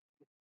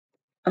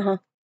 Don't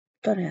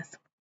ask.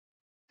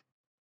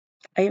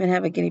 I even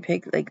have a guinea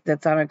pig like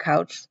that's on a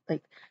couch,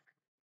 like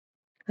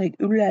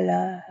ooh la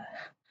la.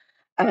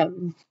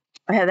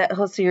 I have that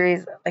whole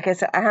series. Like I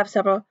said, I have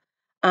several.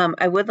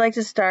 I would like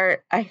to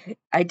start.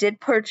 I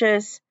did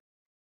purchase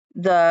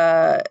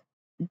the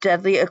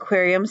Deadly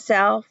Aquarium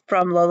Sal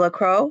from Lola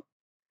Crow.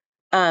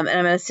 And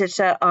I'm going to stitch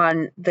that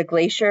on the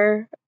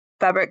Glacier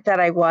fabric that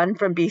I won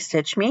from Be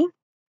Stitch Me.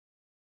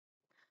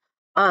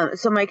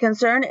 So my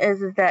concern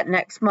is that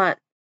next month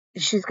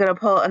she's going to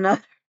pull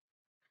another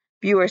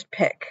viewer's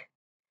pick.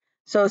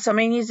 So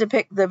somebody needs to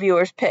pick the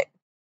viewer's pick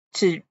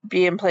to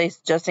be in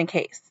place just in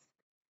case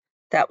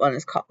that one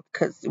is called.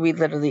 Because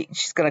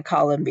she's going to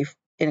call in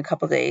a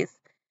couple days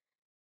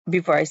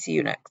before I see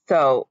you next.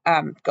 So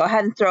go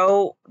ahead and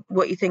throw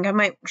what you think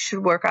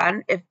should work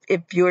on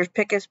if viewer's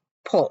pick is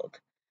pulled.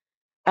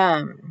 We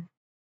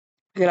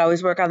could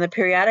always work on the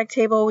periodic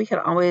table. We could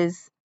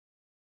always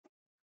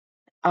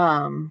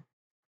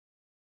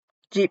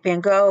Jeep Van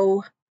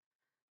Gogh,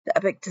 the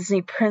Epic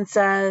Disney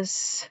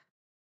Princess,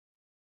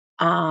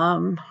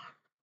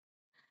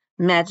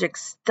 Magic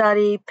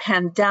Study,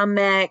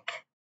 Pandemic.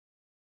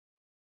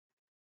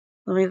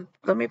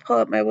 Let me pull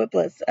up my whip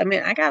list. I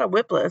mean, I got a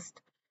whip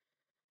list.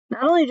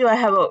 Not only do I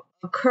have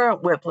a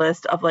current whip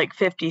list of like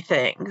 50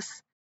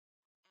 things,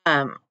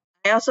 I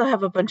also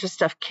have a bunch of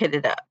stuff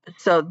kitted up.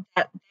 So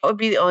that would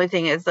be the only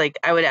thing is like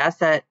I would ask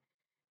that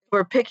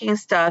we're picking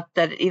stuff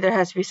that it either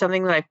has to be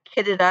something that I've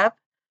kitted up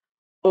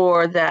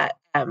or that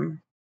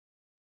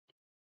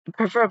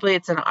preferably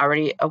it's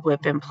already a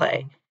whip in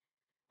play.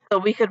 So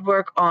we could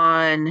work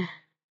on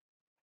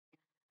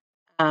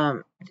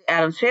the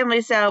Addams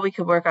Family Sal. We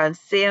could work on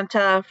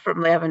Santa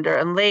from Lavender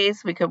and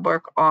Lace. We could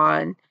work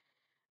on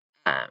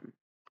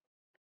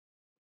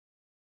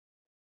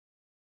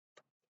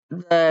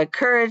the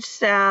Courage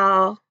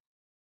Sal.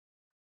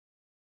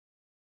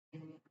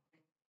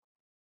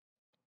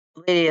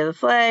 Lady of the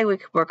Flag, we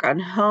could work on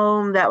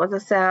Home. That was a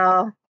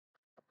sale.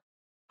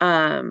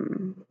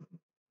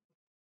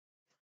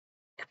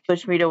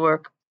 Pushed me to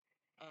work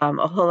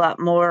a whole lot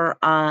more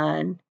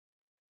on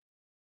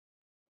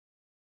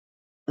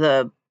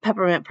the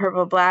Peppermint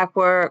Purple Black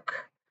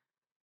work.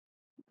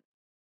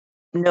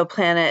 No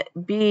Planet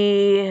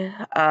B,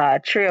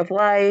 Tree of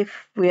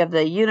Life. We have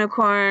the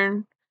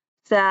Unicorn,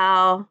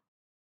 Sal.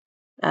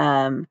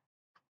 Bless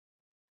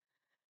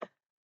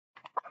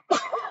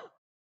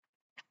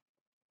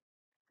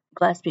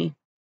me.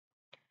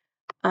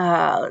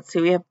 Let's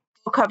see. We have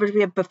full coverage.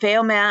 We have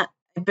Buffet Mat.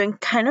 I've been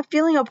kind of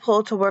feeling a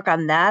pull to work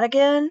on that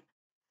again.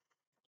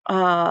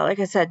 Like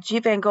I said,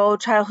 Jeep Van Gogh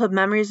Childhood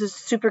Memories is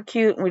super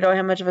cute, and we don't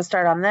have much of a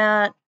start on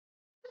that.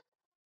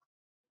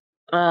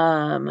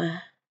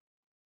 Let's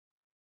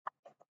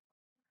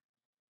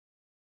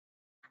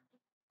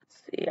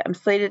see. I'm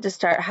slated to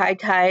start High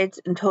Tides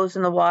and Toes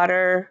in the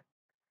Water.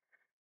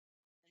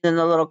 Then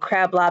the little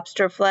Crab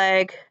Lobster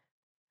flag,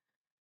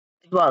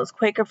 as well as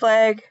Quaker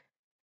flag.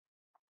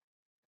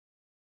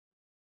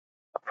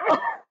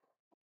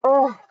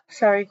 Oh,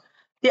 sorry.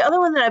 The other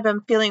one that I've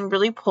been feeling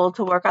really pulled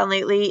to work on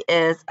lately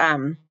is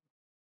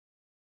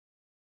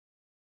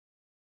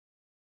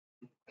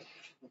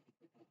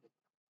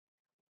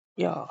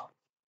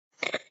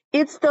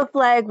it's the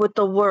flag with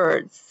the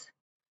words,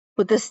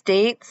 with the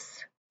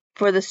states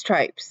for the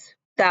stripes.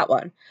 That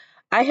one.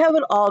 I have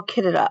it all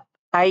kitted up.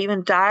 I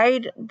even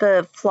dyed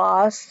the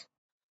floss,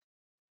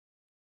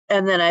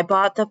 and then I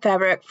bought the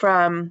fabric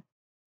from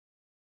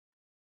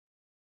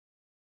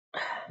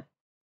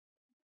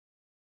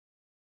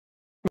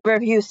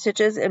Riverview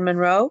Stitches in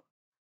Monroe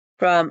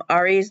from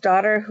Ari's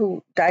daughter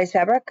who dyes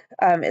fabric.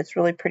 It's a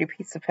really pretty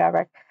piece of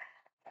fabric.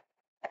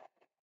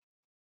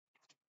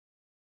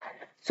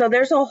 So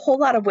there's a whole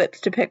lot of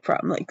whips to pick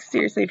from. Like,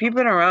 seriously, if you've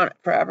been around it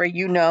forever,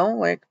 you know,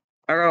 like,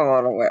 I got a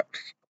lot of whips.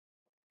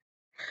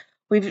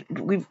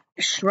 We've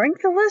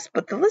shrank the list,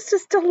 but the list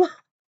is still long.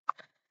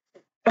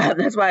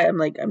 That's why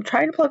I'm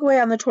trying to plug away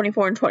on the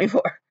 24 and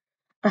 24.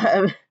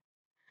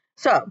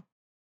 So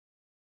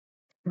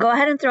go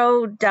ahead and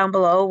throw down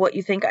below what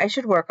you think I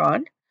should work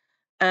on,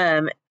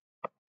 in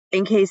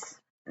case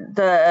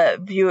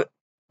the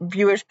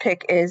viewer's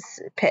pick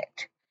is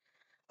picked.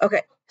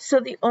 Okay,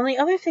 so the only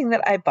other thing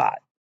that I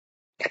bought,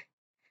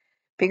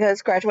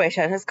 because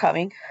graduation is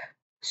coming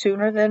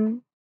sooner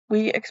than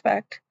we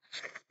expect,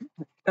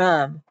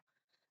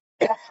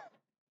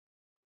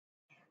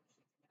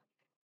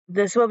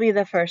 this will be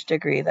the first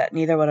degree that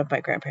neither one of my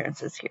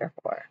grandparents is here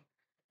for.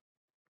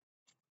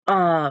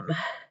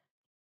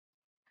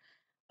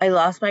 I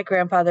lost my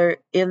grandfather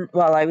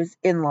while I was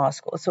in law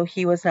school, so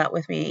he was not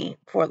with me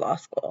for law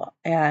school,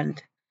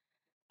 and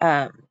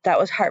that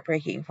was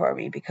heartbreaking for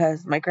me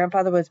because my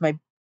grandfather was my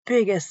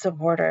biggest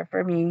supporter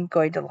for me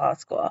going to law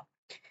school,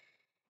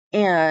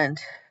 and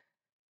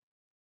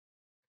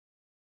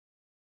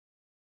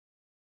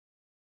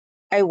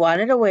I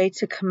wanted a way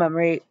to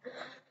commemorate.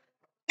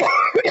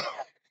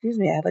 Excuse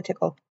me, I have a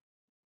tickle.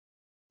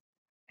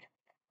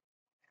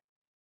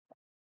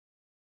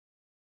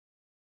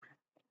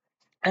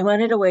 I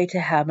wanted a way to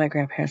have my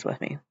grandparents with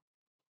me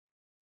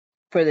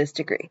for this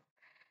degree.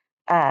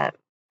 My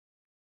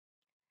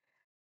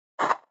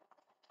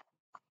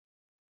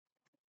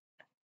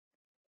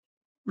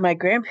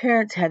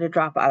grandparents had to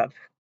drop out of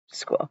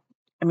school.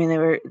 I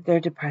mean, their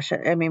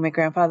depression. I mean, my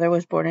grandfather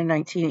was born in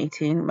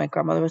 1918. My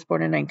grandmother was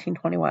born in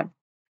 1921.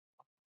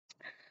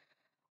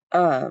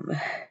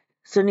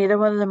 So neither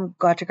one of them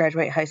got to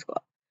graduate high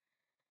school.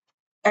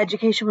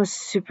 Education was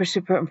super,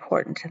 super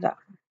important to them.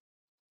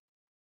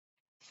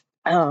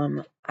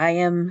 I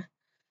am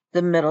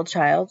the middle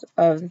child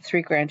of the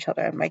 3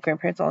 grandchildren. My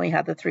grandparents only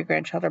had the 3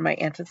 grandchildren. My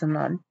aunt is a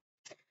nun.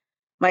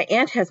 My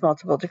aunt has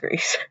multiple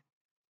degrees.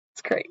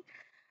 It's great.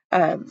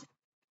 And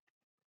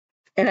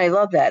I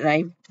love that. And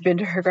I've been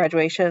to her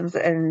graduations,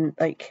 and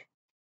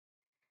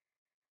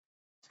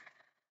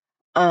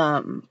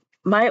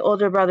my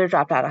older brother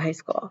dropped out of high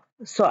school.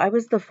 So I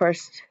was the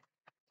first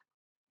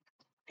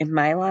in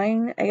my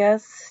line, I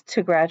guess,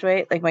 to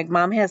graduate. Like, my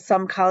mom has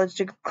some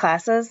college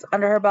classes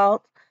under her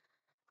belt,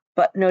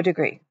 but no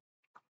degree.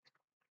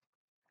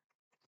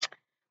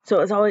 So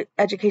it was always,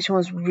 education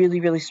was really,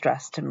 really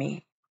stressed to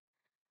me.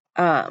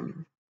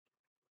 And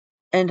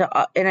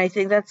I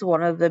think that's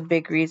one of the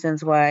big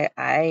reasons why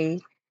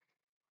I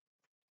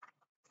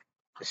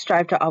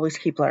strive to always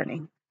keep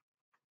learning.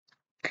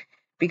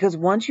 Because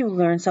once you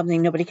learn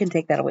something, nobody can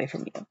take that away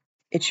from you.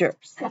 It's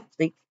yours.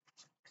 Like,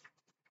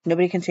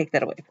 nobody can take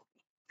that away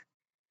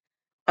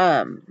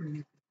from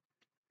me.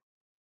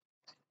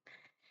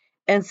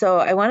 And so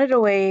I wanted a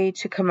way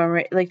to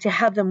commemorate, like, to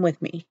have them with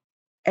me.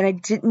 And I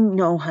didn't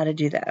know how to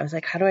do that. I was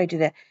like, how do I do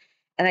that?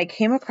 And I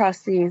came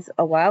across these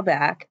a while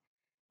back,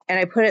 and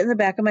I put it in the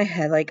back of my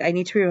head, like, I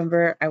need to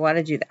remember I want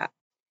to do that.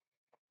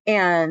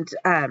 And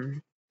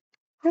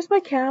here's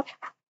my cap.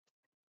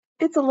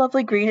 It's a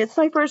lovely green. It's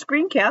my first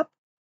green cap.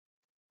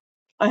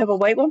 I have a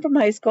white one from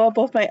high school.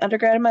 Both my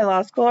undergrad and my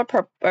law school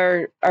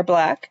are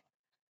black.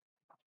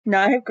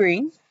 Now I have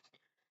green.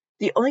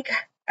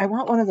 I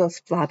want one of those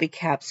floppy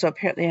caps, so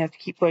apparently I have to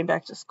keep going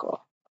back to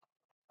school.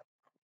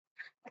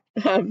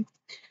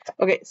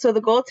 Okay, so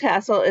the gold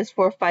tassel is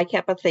for Phi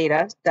Kappa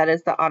Theta. That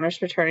is the honors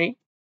fraternity.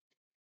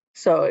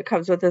 So it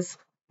comes with this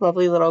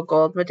lovely little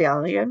gold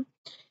medallion.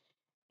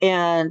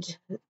 And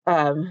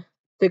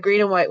the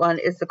green and white one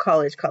is the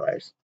college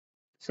colors.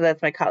 So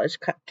that's my college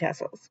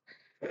tassels.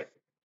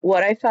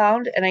 What I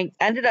found, and I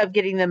ended up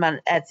getting them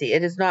on Etsy.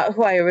 It is not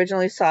who I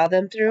originally saw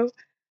them through,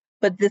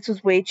 but this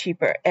was way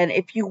cheaper. And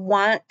if you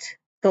want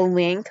the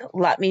link,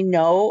 let me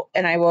know,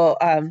 and I will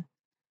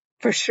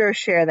for sure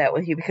share that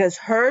with you, because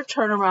her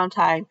turnaround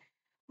time,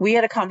 we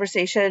had a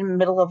conversation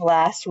middle of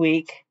last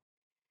week.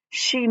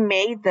 She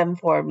made them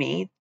for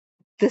me.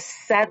 The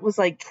set was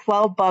like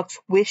 $12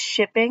 with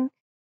shipping,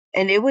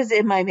 and it was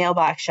in my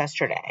mailbox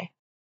yesterday.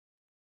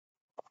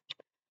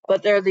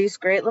 But they're these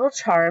great little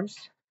charms,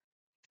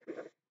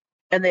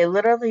 and they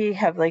literally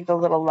have like the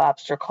little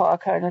lobster claw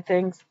kind of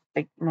things,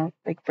 like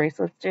like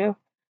bracelets do.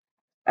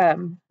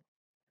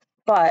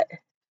 But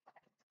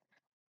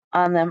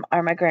on them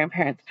are my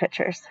grandparents'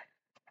 pictures.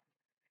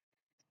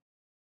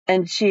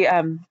 And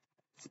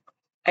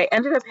I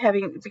ended up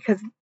having,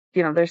 because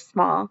they're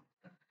small.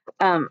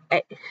 I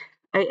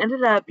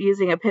ended up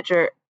using a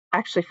picture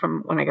actually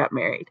from when I got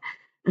married.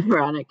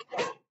 Ironic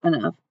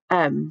enough.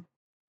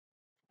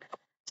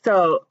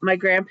 So my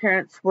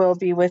grandparents will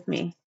be with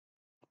me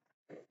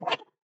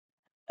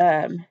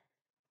on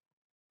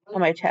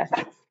my chest,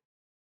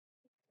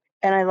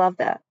 and I love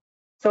that.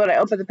 So when I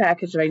opened the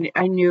package,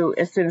 I knew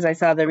as soon as I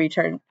saw the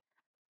return,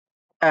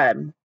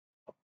 and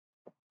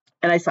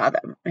I saw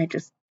them, I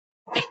just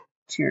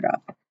cheered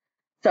up.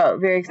 So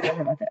very excited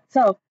about that.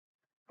 So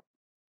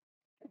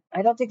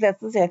I don't think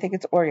that's Lizzie. I think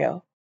it's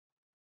Oreo.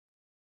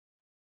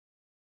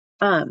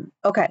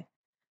 Okay.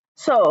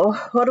 So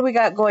what do we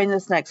got going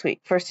this next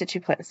week for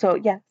Stitchy Play? So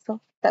yeah, so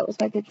that was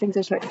my big thing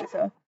this week.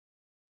 So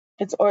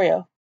it's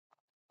Oreo.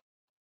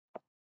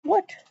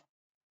 What?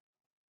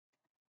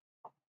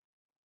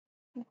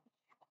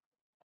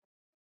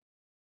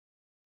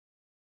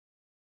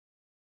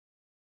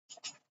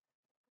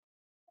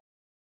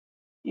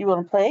 You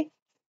want to play?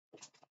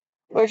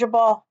 Where's your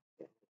ball?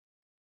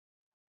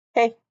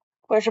 Hey,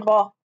 where's your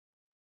ball?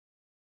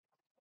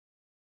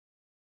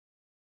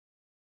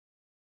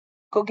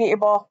 Go get your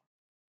ball.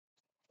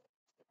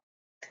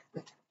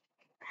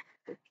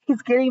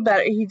 He's getting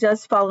better. He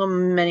does follow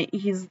many.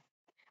 He's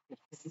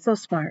so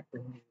smart.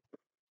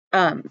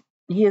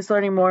 He is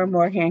learning more and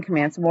more hand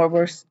commands. The more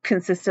we're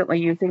consistently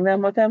using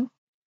them with him,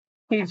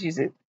 he's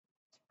using.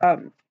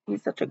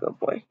 He's such a good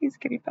boy. He's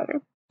getting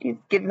better. He's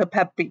getting the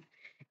peppy.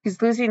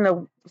 He's losing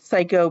the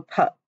psycho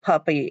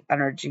puppy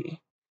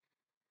energy,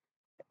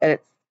 and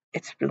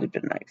it's really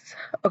been nice.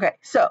 Okay,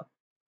 so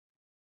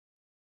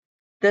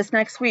this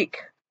next week,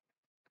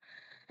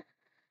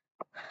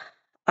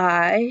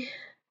 I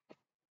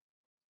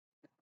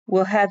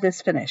will have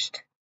this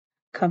finished.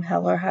 Come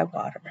hell or high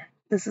water,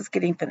 this is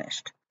getting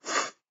finished.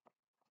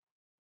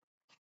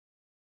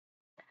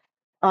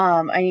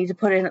 I need to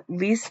put in at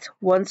least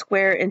one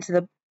square into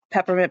the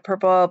peppermint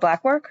purple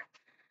black work.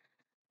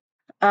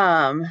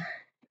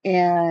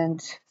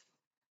 And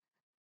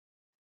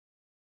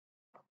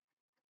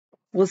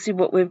we'll see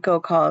what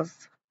Wibco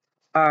calls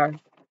our.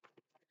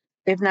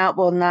 If not,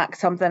 we'll knock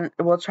something.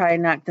 We'll try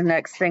and knock the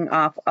next thing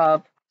off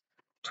of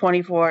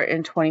 24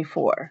 and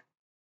 24.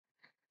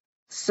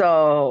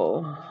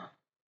 So,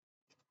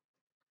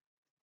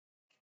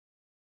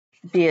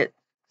 be it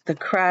the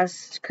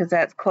crest, because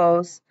that's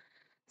close.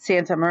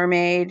 Santa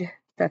Mermaid,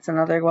 that's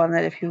another one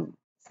that it's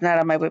not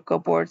on my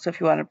Wibco board, so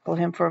if you want to pull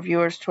him for a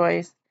viewer's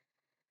choice.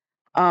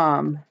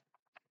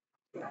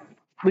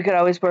 We could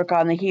always work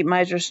on the Heat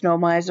Miser, Snow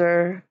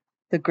Miser,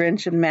 the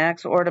Grinch and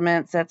Max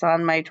ornaments. That's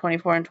on my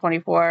 24 and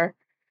 24.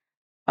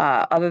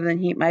 Other than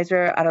Heat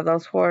Miser, out of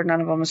those four, none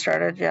of them have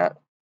started yet.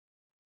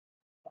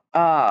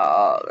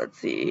 Let's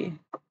see.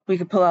 We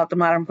could pull out the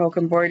Modern Folk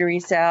Embroidery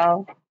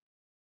Sal.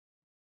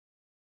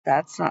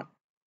 That's not.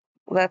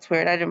 Well, that's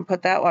weird. I didn't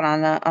put that one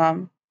on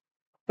the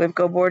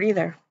Wibco board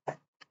either.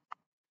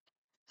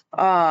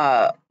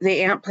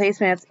 The Amp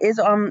Placemats is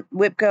on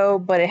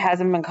Wibco, but it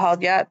hasn't been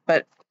called yet.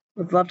 But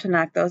would love to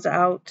knock those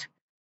out.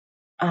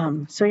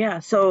 So yeah.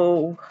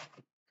 So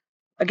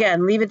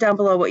again, leave it down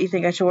below what you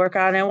think I should work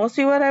on, and we'll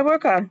see what I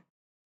work on.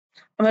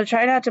 I'm going to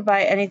try not to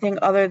buy anything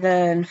other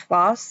than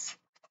floss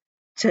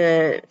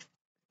to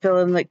fill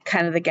in the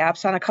kind of the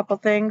gaps on a couple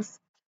things.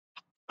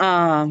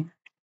 And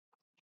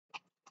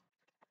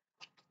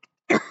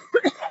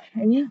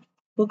yeah,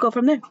 we'll go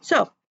from there.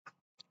 So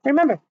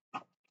remember,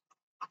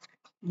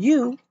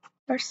 you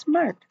are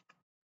smart.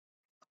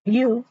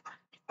 You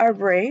are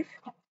brave.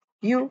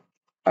 You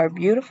are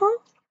beautiful.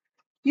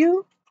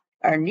 You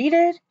are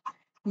needed.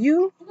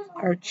 You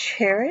are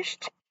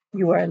cherished.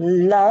 You are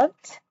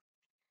loved.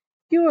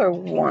 You are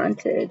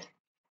wanted.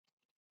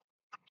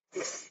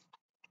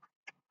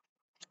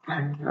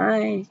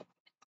 I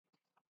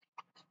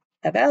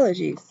have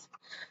allergies.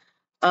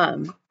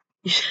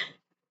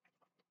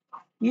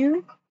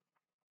 You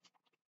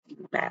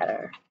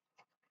matter.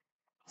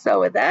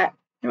 So with that,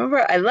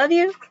 Remember, I love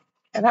you,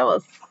 and I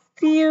will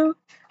see you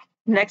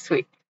next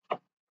week.